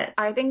 Like, got it.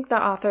 I think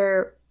the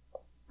author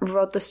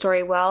wrote the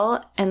story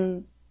well,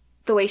 and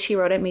the way she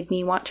wrote it made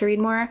me want to read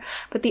more.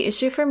 But the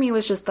issue for me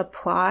was just the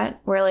plot,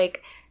 where,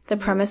 like, the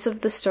premise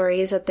of the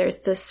story is that there's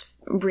this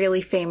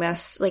really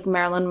famous, like,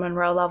 Marilyn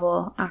Monroe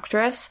level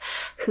actress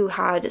who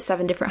had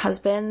 7 different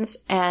husbands,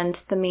 and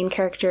the main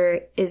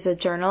character is a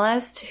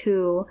journalist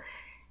who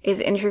is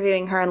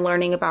interviewing her and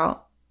learning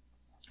about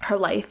her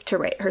life to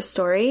write her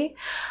story.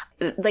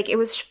 Like, it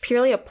was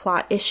purely a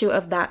plot issue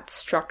of that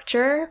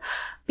structure.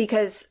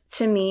 Because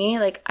to me,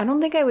 like, I don't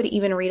think I would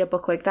even read a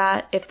book like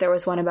that if there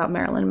was one about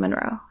Marilyn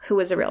Monroe, who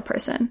was a real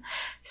person.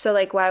 So,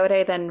 like, why would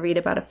I then read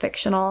about a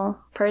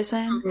fictional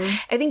person? Mm-hmm.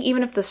 I think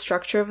even if the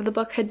structure of the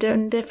book had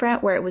been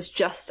different, where it was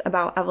just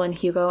about Evelyn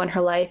Hugo and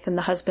her life and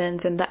the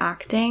husbands and the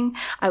acting,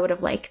 I would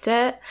have liked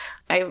it.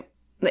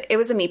 It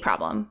was a me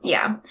problem.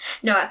 Yeah.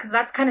 No, because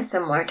that's kind of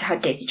similar to how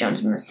Daisy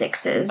Jones and the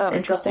Six is. Oh,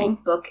 is the whole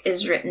book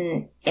is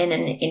written in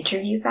an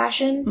interview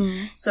fashion.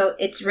 Mm. So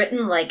it's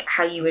written like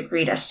how you would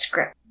read a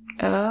script.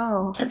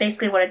 Oh. But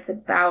basically what it's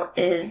about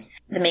is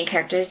the main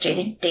character is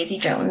Daisy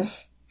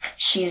Jones.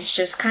 She's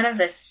just kind of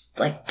this,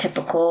 like,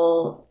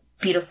 typical,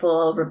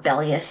 beautiful,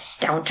 rebellious,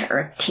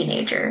 down-to-earth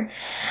teenager.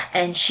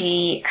 And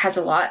she has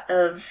a lot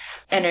of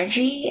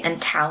energy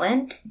and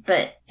talent,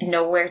 but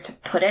nowhere to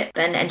put it.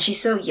 And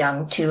she's so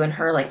young, too, and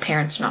her, like,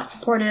 parents are not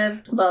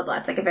supportive, blah, blah.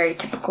 It's like a very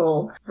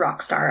typical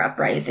rock star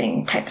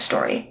uprising type of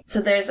story.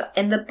 So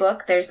in the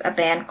book, there's a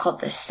band called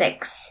The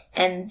Six,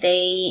 and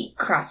they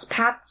cross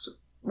paths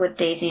with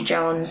Daisy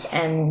Jones,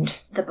 and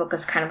the book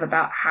is kind of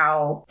about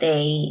how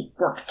they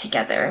work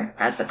together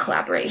as a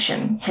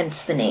collaboration,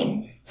 hence the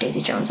name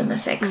Daisy Jones and the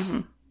Six.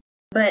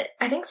 Mm-hmm. But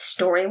I think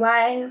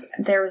story-wise,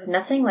 there was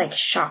nothing like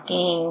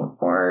shocking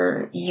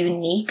or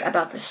unique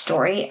about the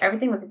story.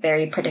 Everything was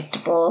very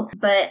predictable.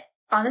 But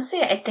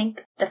honestly, I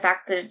think the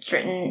fact that it's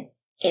written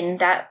in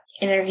that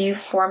interview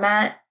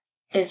format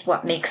is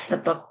what makes the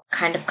book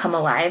kind of come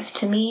alive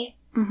to me.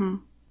 Mm-hmm.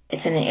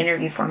 It's in an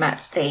interview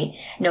format, so they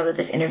know that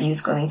this interview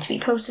is going to be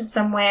posted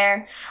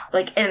somewhere.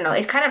 Like, I don't know,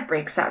 it kind of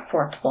breaks that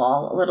fourth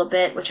wall a little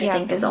bit, which I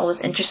think is always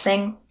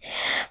interesting.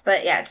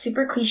 But yeah, it's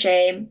super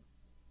cliche,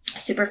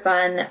 super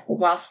fun,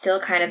 while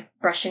still kind of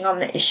brushing on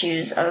the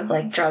issues of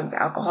like drugs,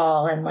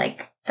 alcohol, and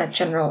like that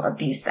general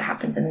abuse that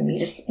happens in the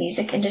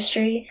music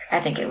industry. I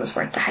think it was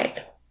worth the hype.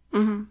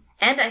 Mm-hmm.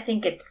 And I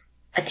think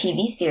it's a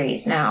TV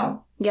series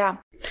now. Yeah.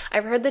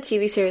 I've heard the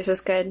TV series is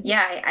good.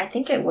 Yeah, I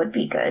think it would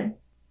be good.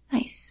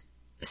 Nice.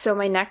 So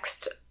my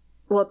next,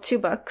 two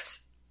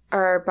books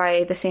are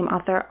by the same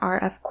author,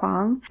 R.F.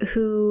 Kuang,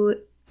 who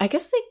I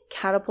guess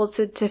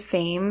catapulted to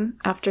fame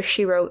after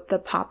she wrote the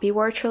Poppy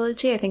War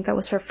trilogy. I think that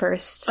was her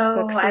first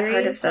book series. I've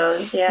heard of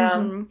those, yeah.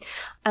 Mm-hmm.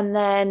 And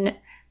then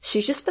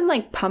she's just been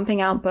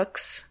pumping out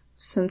books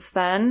since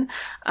then.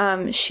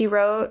 She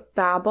wrote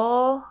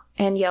Babel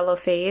and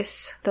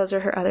Yellowface. Those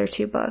are her other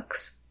two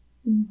books.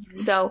 Mm-hmm.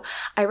 So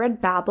I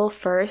read Babel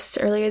first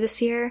earlier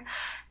this year.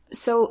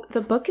 So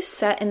the book is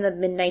set in the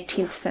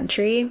mid-19th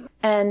century,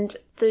 and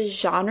the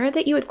genre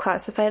that you would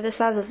classify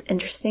this as is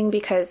interesting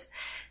because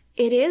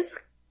it is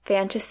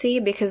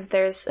fantasy because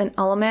there's an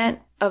element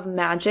of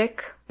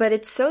magic, but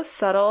it's so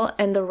subtle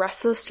and the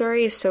rest of the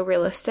story is so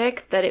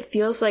realistic that it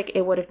feels like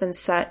it would have been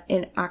set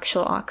in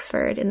actual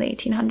Oxford in the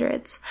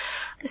 1800s.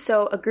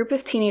 So a group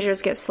of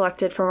teenagers get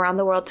selected from around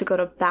the world to go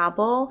to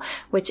Babel,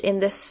 which in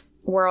this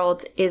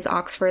world is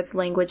Oxford's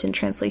language and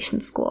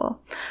translation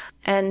school.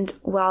 And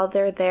while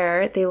they're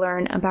there, they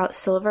learn about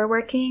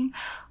silverworking,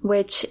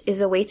 which is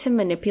a way to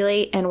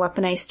manipulate and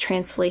weaponize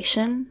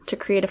translation to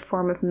create a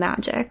form of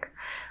magic.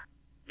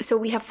 So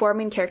we have four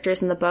main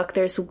characters in the book.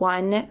 There's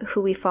one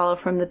who we follow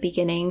from the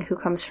beginning who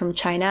comes from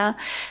China.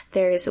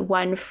 There's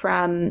one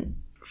from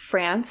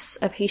France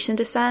of Haitian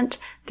descent.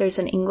 There's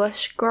an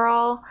English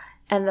girl.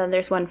 And then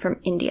there's one from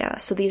India.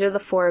 So these are the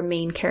four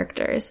main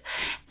characters.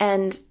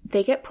 And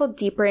they get pulled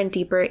deeper and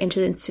deeper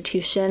into the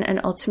institution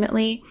and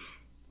ultimately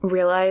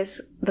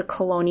realize the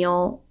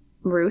colonial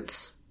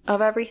roots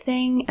of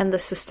everything and the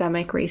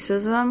systemic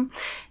racism,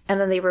 and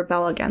then they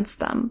rebel against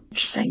them.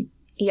 Interesting.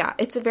 Yeah,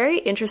 it's a very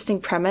interesting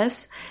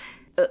premise.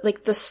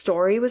 The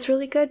story was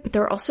really good, but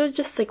there were also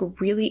just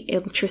really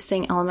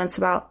interesting elements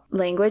about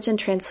language and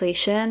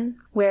translation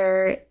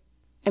where,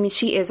 I mean,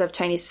 she is of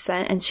Chinese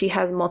descent and she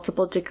has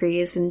multiple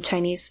degrees in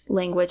Chinese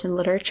language and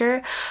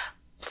literature.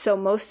 So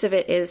most of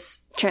it is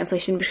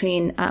translation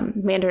between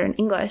Mandarin and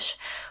English,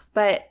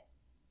 but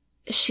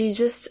she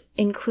just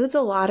includes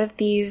a lot of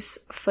these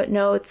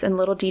footnotes and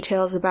little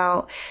details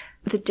about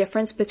the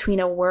difference between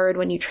a word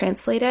when you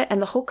translate it.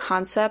 And the whole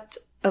concept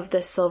of the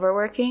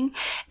silverworking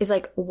is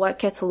what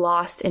gets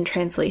lost in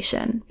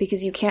translation,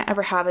 because you can't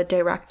ever have a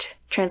direct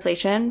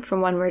translation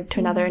from one word to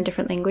another in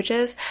different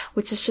languages,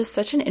 which is just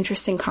such an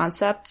interesting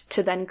concept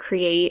to then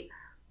create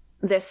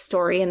this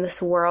story and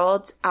this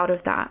world out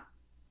of that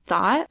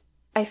thought.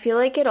 I feel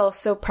like it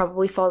also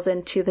probably falls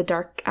into the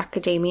dark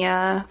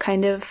academia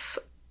kind of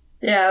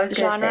yeah, I was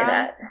going to say genre.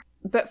 that.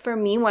 But for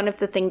me, one of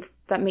the things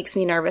that makes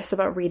me nervous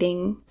about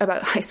reading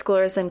about high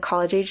schoolers and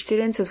college age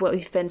students is what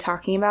we've been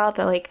talking about,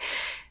 that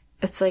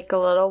it's a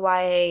little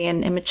YA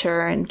and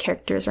immature and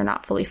characters are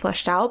not fully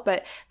fleshed out.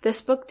 But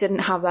this book didn't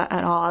have that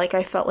at all.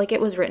 I felt like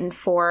it was written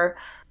for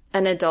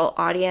an adult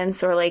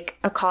audience or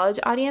a college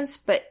audience,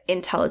 but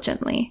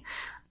intelligently.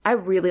 I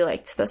really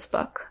liked this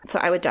book. So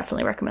I would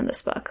definitely recommend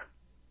this book.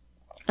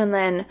 And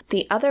then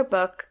the other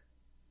book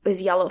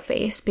was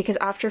Yellowface, because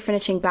after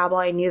finishing Babel,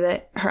 I knew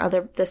that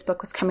this book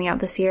was coming out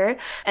this year.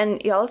 And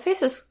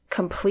Yellowface is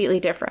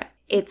completely different.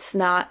 It's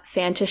not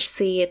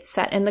fantasy. It's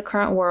set in the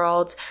current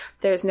world.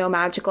 There's no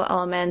magical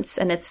elements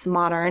and it's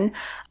modern.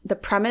 The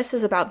premise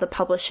is about the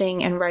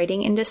publishing and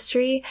writing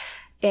industry.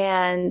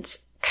 And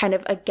kind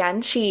of,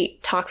 again, she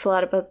talks a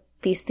lot about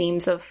these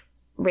themes of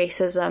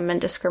racism and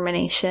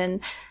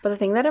discrimination. But the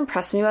thing that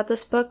impressed me about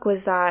this book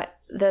was that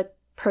the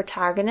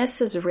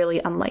protagonist is really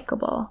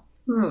unlikable.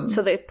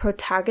 So the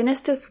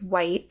protagonist is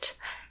white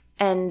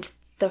and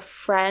the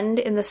friend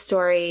in the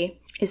story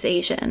is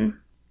Asian.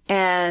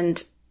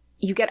 And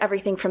you get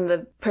everything from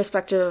the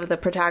perspective of the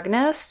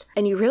protagonist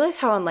and you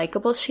realize how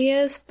unlikable she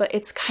is, but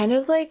it's kind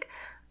of like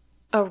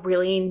a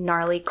really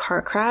gnarly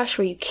car crash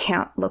where you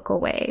can't look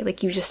away.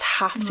 You just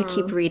have to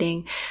keep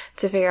reading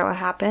to figure out what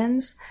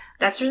happens.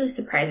 That's really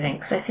surprising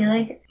because I feel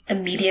like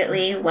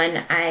immediately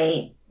when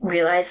I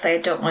realized that I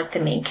don't like the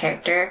main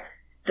character,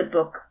 the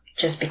book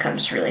just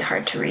becomes really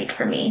hard to read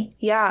for me.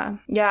 Yeah.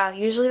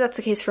 Usually that's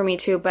the case for me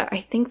too. But I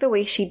think the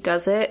way she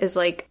does it is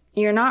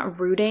you're not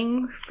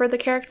rooting for the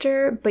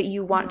character, but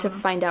you want to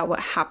find out what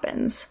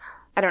happens.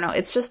 I don't know.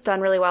 It's just done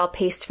really well,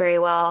 paced very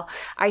well.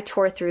 I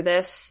tore through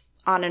this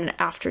on an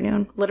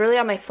afternoon. Literally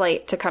on my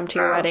flight to come to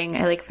your wedding,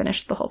 I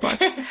finished the whole book.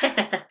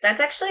 That's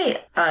actually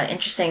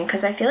interesting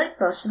because I feel like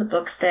most of the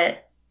books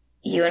that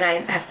you and I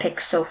have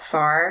picked so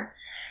far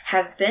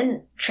have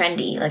been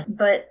trendy, like,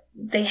 but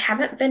they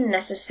haven't been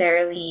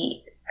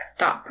necessarily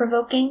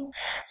thought-provoking.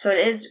 So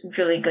it is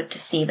really good to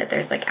see that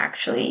there's like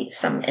actually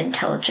some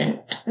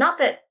intelligent, not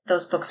that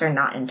those books are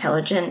not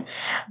intelligent,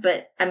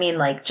 but I mean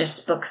like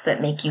just books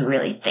that make you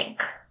really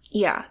think.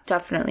 Yeah,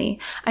 definitely.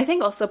 I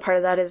think also part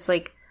of that is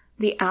like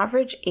the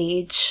average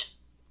age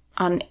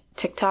on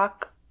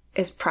TikTok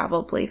is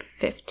probably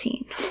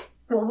 15.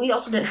 Well, we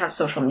also didn't have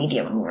social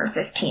media when we were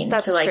 15.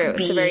 That's so, like, true.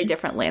 It's a very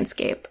different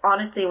landscape.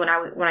 Honestly, when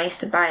I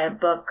used to buy a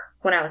book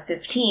when I was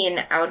 15,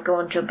 I would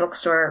go into a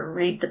bookstore,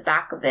 read the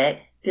back of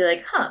it, be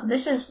like,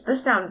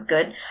 this sounds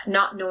good,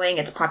 not knowing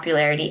its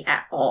popularity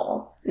at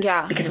all.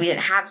 Yeah. Because we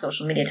didn't have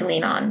social media to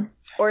lean on.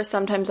 Or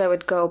sometimes I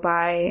would go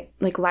by,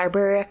 like,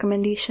 library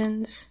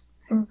recommendations.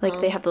 Mm-hmm.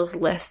 Like, they have those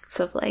lists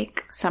of,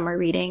 like, summer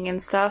reading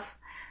and stuff.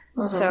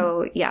 Mm-hmm.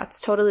 So, yeah,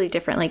 it's totally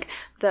different. Like,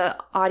 the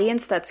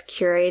audience that's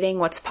curating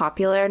what's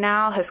popular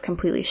now has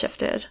completely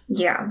shifted.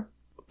 Yeah.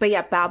 But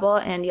yeah, Babel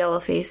and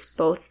Yellowface,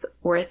 both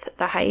worth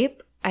the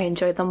hype. I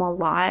enjoyed them a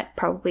lot.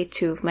 Probably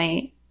two of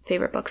my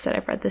favorite books that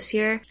I've read this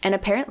year. And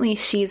apparently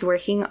she's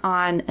working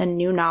on a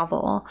new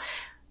novel,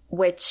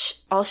 which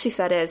all she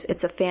said is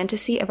it's a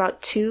fantasy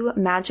about two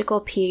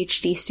magical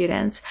PhD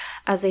students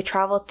as they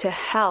travel to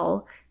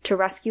hell to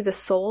rescue the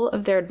soul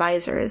of their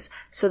advisors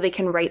so they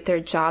can write their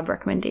job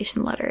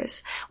recommendation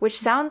letters, which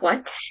sounds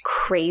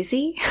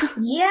crazy.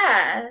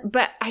 Yeah.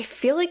 But I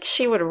feel like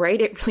she would write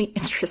it really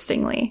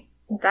interestingly.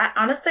 That,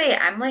 honestly,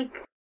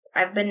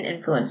 I've been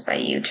influenced by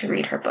you to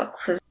read her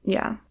books.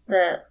 Yeah.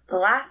 The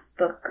last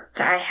book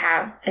that I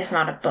have is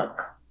not a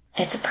book.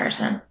 It's a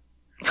person.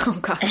 Oh,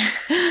 God.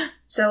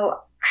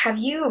 So, have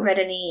you read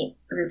any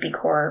Rupi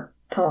Kaur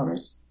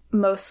poems?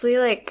 Mostly,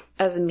 like,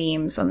 as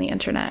memes on the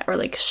internet or,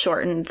 like,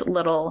 shortened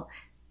little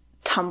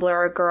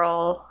Tumblr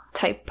girl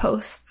type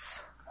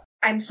posts.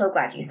 I'm so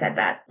glad you said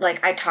that.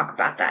 Like, I talk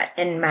about that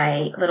in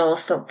my little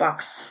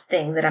soapbox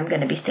thing that I'm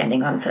going to be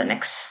standing on for the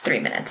next 3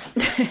 minutes.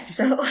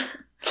 So,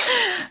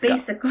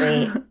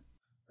 basically,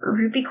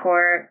 Rupi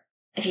Kaur,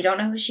 if you don't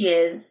know who she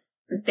is,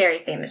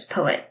 very famous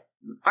poet.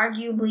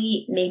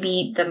 Arguably,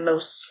 maybe the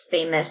most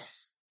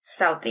famous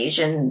South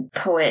Asian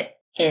poet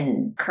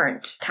in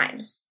current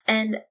times.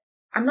 And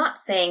I'm not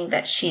saying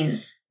that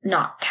she's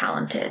not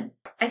talented.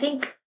 I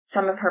think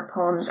some of her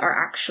poems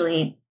are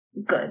actually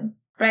good.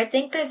 But I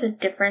think there's a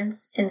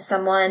difference in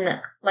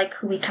someone like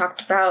who we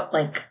talked about,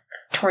 like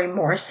Tori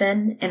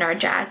Morrison in our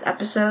jazz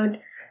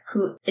episode,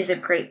 who is a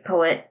great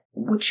poet,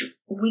 which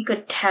we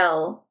could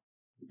tell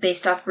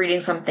based off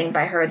reading something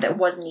by her that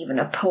wasn't even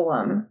a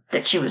poem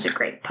that she was a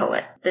great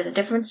poet. There's a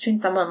difference between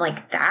someone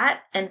like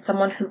that and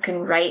someone who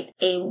can write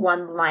a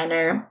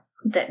one-liner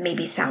that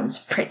maybe sounds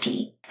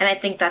pretty. And I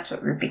think that's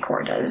what Rupi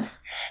Kaur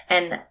does.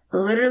 And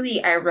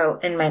literally I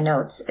wrote in my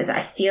notes is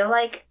I feel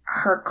like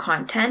her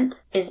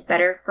content is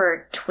better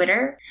for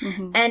Twitter.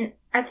 Mm-hmm. And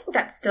I think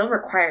that still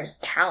requires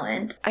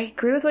talent. I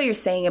agree with what you're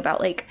saying about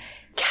like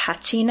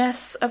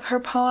catchiness of her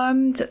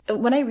poems.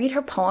 When I read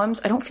her poems,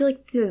 I don't feel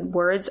like the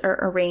words are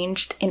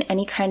arranged in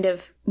any kind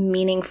of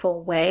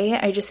meaningful way.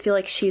 I just feel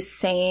like she's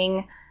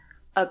saying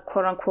a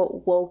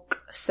quote-unquote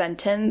woke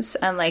sentence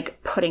and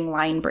like putting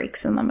line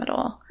breaks in the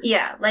middle.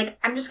 Yeah, like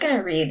I'm just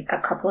gonna read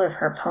a couple of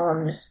her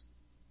poems.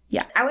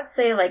 Yeah. I would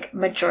say like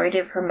majority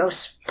of her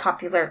most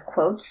popular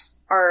quotes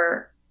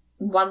are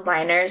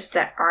one-liners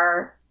that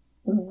are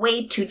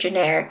way too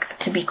generic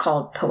to be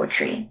called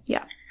poetry.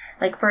 Yeah.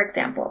 Like for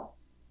example,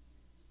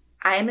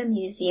 I am a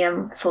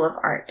museum full of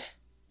art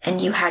and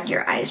you had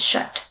your eyes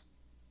shut.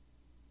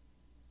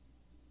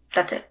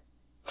 That's it.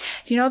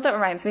 Do you know what that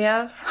reminds me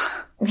of?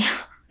 Yeah.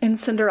 In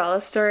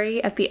Cinderella's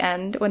story, at the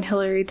end, when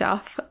Hilary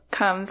Duff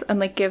comes and,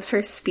 like, gives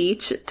her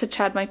speech to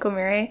Chad Michael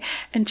Murray,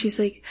 and she's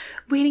like,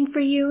 waiting for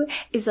you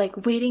is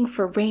like waiting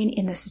for rain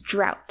in this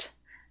drought.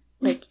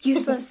 Like,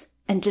 useless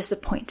and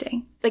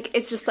disappointing. Like,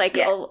 it's just, like,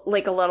 a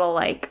little,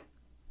 like,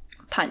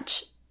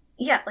 punch.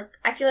 Yeah, like,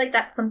 I feel like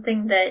that's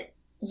something that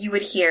you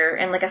would hear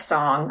in, like, a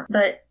song.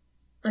 But,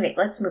 okay,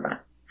 let's move on.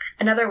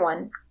 Another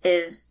one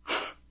is,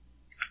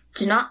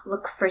 do not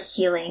look for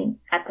healing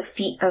at the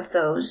feet of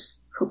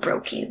those who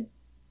broke you.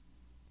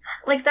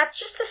 Like, that's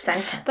just a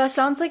sentence. That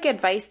sounds like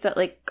advice that,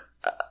 like,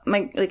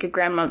 a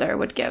grandmother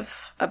would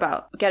give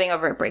about getting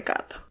over a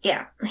breakup.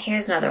 Yeah.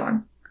 Here's another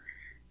one.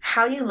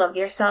 How you love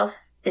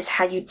yourself is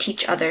how you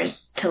teach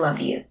others to love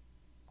you.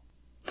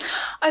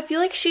 I feel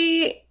like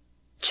she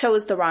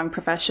chose the wrong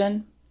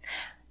profession.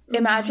 Mm-hmm.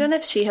 Imagine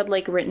if she had,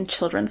 like, written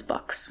children's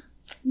books.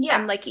 Yeah.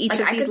 And, like, each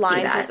of these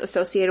lines was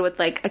associated with,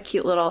 like, a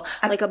cute little,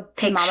 like, a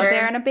picture. Mama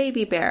bear and a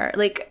baby bear.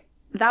 Like,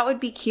 that would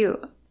be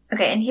cute.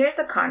 Okay, and here's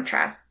a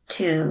contrast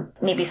to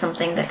maybe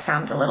something that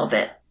sounds a little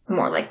bit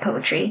more like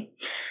poetry.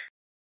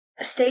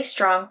 Stay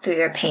strong through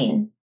your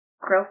pain.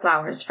 Grow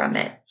flowers from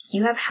it.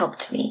 You have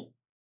helped me.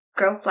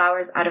 Grow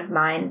flowers out of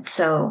mine,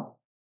 so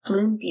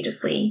bloom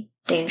beautifully,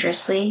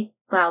 dangerously,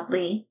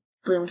 loudly,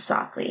 bloom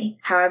softly.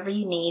 However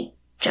you need,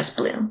 just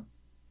bloom.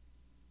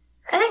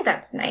 I think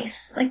that's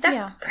nice. Like,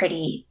 that's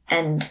pretty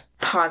and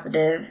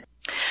positive.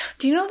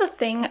 Do you know the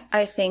thing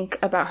I think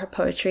about her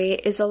poetry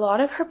is a lot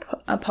of her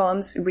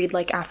poems read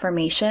like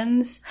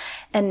affirmations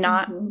and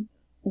not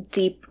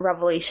deep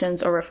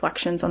revelations or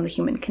reflections on the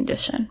human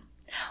condition,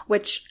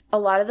 which a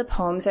lot of the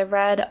poems I've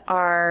read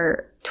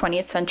are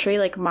 20th century,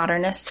 like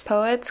modernist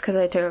poets, because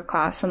I took a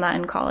class on that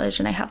in college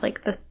and I have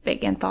like the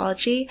big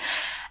anthology.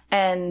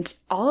 And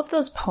all of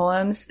those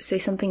poems say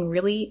something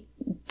really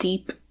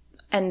deep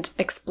and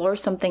explore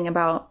something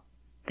about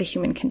the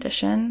human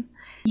condition.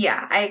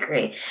 Yeah, I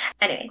agree.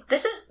 Anyway,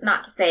 this is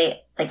not to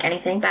say like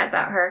anything bad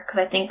about her, because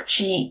I think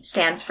she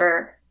stands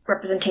for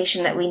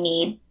representation that we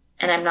need,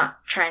 and I'm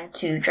not trying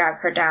to drag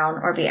her down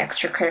or be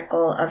extra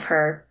critical of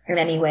her in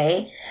any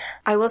way.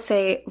 I will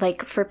say,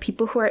 like, for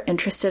people who are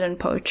interested in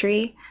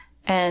poetry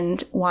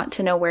and want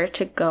to know where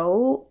to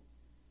go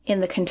in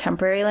the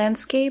contemporary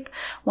landscape,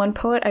 one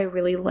poet I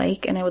really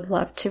like and I would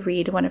love to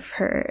read one of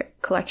her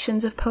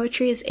collections of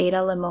poetry is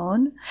Ada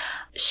Limon.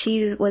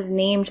 She was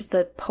named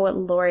the Poet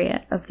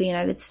Laureate of the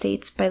United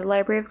States by the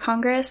Library of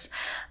Congress,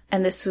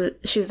 and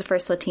she was the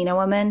first Latina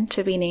woman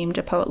to be named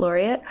a Poet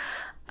Laureate.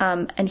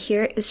 And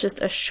here is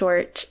just a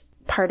short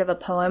part of a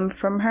poem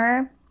from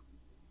her.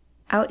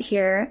 Out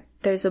here,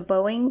 there's a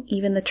bowing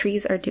even the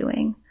trees are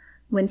doing.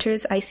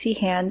 Winter's icy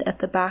hand at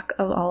the back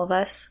of all of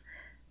us.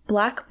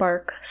 Black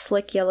bark,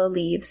 slick yellow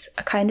leaves,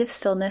 a kind of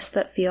stillness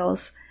that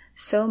feels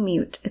so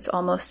mute it's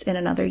almost in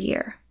another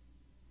year.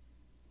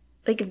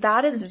 Like,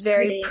 that is That's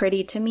very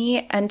pretty to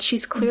me, and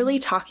she's clearly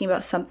talking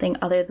about something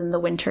other than the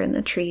winter and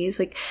the trees.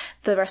 Like,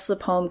 the rest of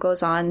the poem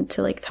goes on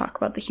to, like, talk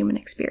about the human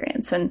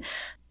experience, and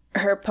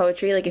her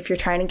poetry, like, if you're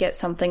trying to get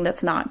something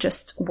that's not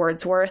just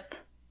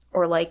Wordsworth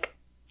or, like,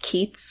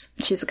 Keats,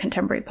 she's a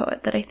contemporary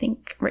poet that I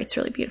think writes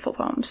really beautiful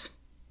poems.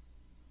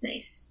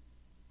 Nice.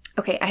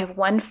 Okay, I have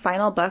one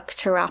final book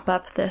to wrap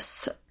up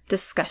this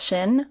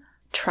discussion,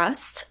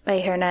 Trust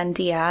by Hernan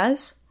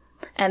Diaz.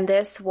 And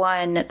this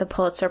won the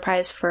Pulitzer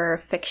Prize for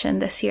Fiction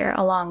this year,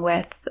 along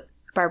with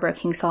Barbara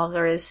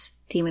Kingsolver's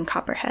Demon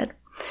Copperhead.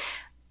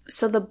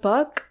 So the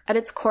book, at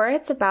its core,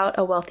 it's about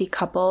a wealthy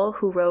couple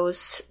who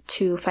rose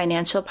to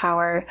financial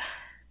power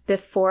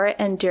before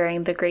and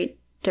during the Great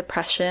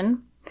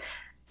Depression.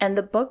 And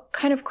the book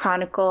kind of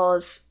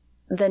chronicles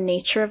the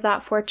nature of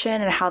that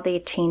fortune and how they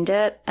attained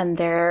it and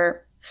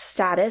their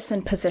status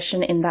and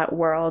position in that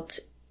world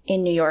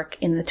in New York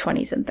in the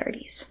 20s and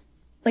 30s.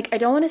 Like, I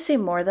don't want to say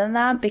more than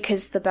that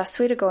because the best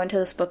way to go into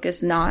this book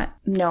is not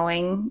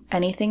knowing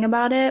anything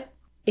about it.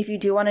 If you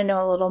do want to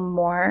know a little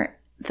more,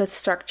 the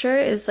structure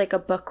is like a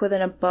book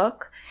within a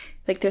book.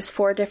 Like, there's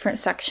 4 different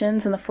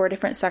sections, and the 4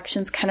 different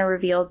sections kind of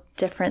reveal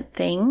different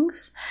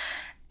things.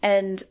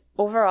 And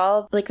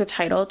overall, like the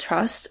title,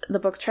 Trust, the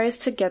book tries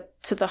to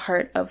get to the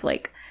heart of,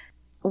 like,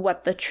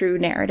 what the true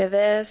narrative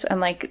is and,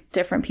 like,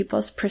 different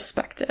people's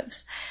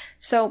perspectives.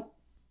 So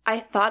I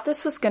thought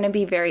this was going to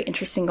be very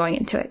interesting going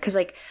into it because,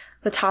 like,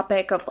 the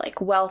topic of, like,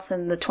 wealth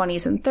in the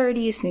 20s and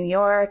 30s, New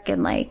York,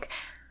 and, like,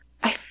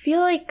 I feel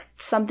like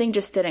something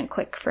just didn't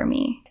click for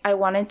me. I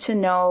wanted to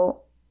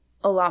know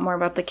a lot more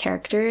about the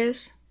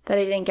characters that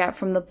I didn't get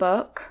from the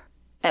book,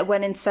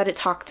 when instead it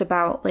talked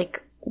about,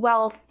 like,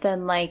 wealth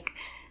and, like,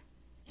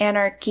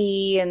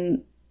 anarchy,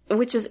 and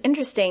which is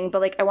interesting,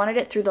 but, like, I wanted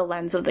it through the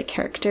lens of the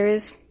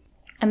characters.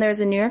 And there's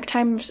a New York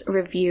Times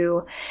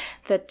review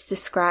that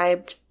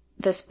described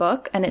this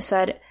book, and it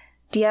said,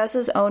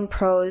 Diaz's own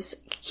prose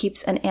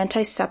keeps an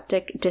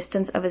antiseptic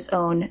distance of his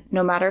own,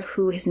 no matter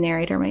who his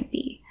narrator might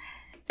be.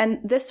 And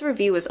this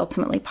review was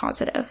ultimately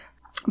positive.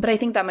 But I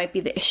think that might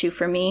be the issue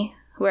for me,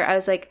 where I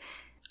was like,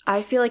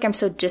 I feel like I'm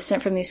so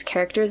distant from these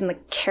characters, and the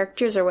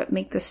characters are what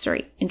make this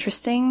story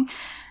interesting.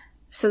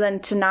 So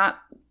then to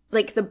not,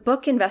 like, the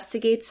book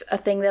investigates a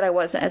thing that I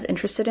wasn't as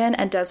interested in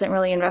and doesn't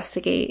really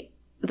investigate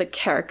the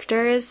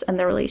characters and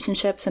their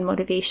relationships and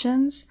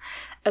motivations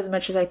as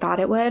much as I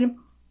thought it would.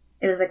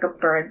 It was like a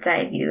bird's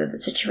eye view of the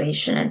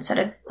situation instead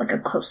of like a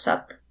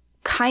close-up.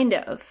 Kind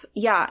of.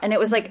 Yeah. And it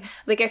was like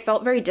I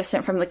felt very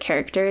distant from the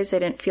characters. I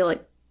didn't feel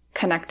like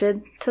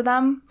connected to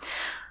them.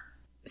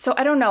 So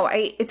I don't know.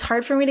 It's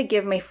hard for me to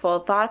give my full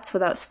thoughts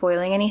without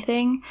spoiling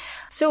anything.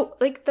 So,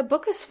 like, the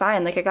book is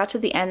fine. Like, I got to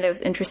the end. It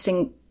was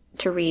interesting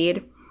to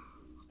read.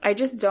 I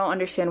just don't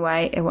understand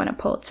why it won a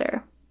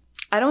Pulitzer.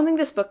 I don't think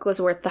this book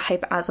was worth the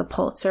hype as a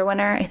Pulitzer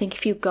winner. I think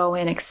if you go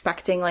in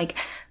expecting, like,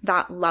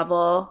 that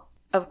level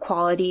of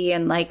quality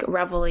and, like,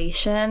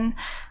 revelation,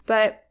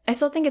 but I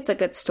still think it's a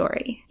good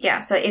story. Yeah,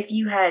 so if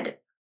you had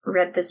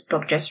read this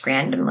book just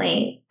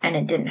randomly and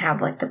it didn't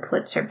have, like, the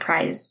Pulitzer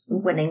Prize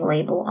winning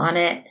label on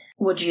it,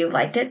 would you have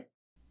liked it?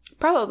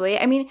 Probably.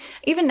 I mean,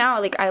 even now,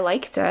 like, I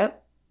liked it.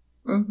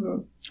 Mm-hmm.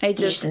 I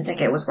just didn't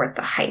think it was worth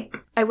the hype.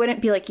 I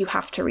wouldn't be like, you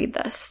have to read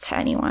this to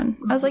anyone.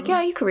 Mm-hmm. I was like,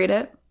 yeah, you could read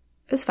it.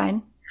 It was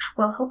fine.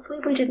 Well, hopefully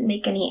we didn't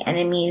make any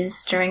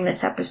enemies during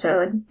this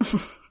episode.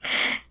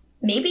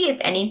 Maybe, if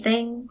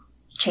anything,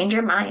 change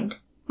your mind.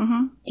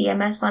 Mm-hmm.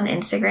 DM us on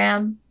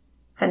Instagram.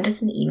 Send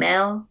us an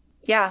email.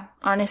 Yeah,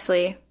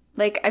 honestly.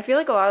 Like, I feel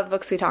like a lot of the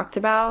books we talked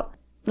about,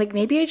 like,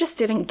 maybe I just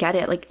didn't get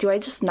it. Like, do I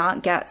just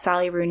not get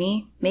Sally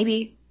Rooney?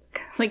 Maybe.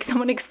 Like,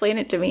 someone explain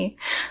it to me.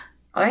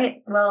 All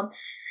right. Well,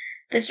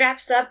 This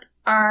wraps up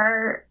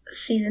our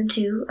season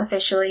 2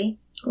 officially.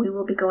 We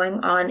will be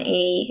going on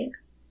a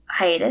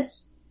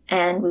hiatus,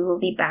 and we will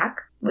be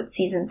back with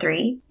season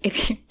 3.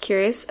 If you're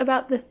curious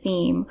about the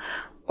theme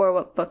or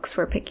what books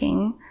we're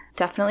picking,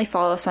 definitely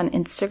follow us on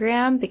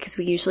Instagram because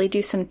we usually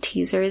do some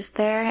teasers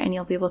there, and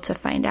you'll be able to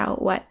find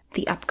out what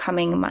the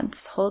upcoming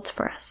months hold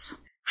for us.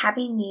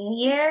 Happy New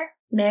Year,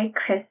 Merry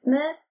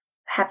Christmas,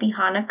 Happy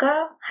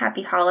Hanukkah,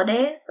 Happy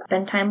Holidays,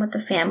 spend time with the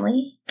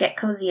family, get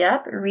cozy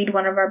up, read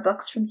one of our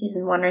books from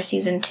season 1 or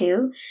season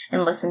 2,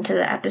 and listen to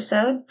the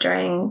episode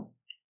during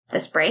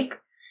this break.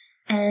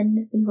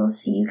 And we will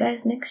see you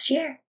guys next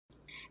year.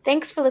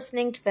 Thanks for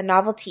listening to The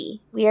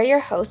Novelty. We are your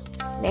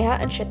hosts, Neha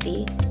and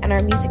Shruti, and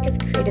our music is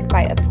created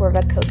by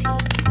Apurva Koti.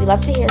 We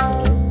love to hear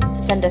from you, so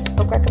send us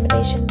book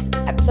recommendations,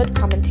 episode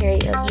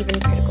commentary, or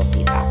even critical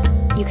feedback.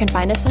 You can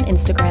find us on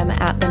Instagram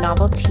at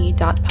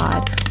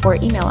thenovelty.pod or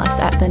email us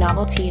at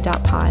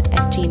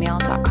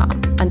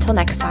thenovelty.pod@gmail.com. Until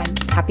next time,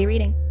 happy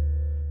reading.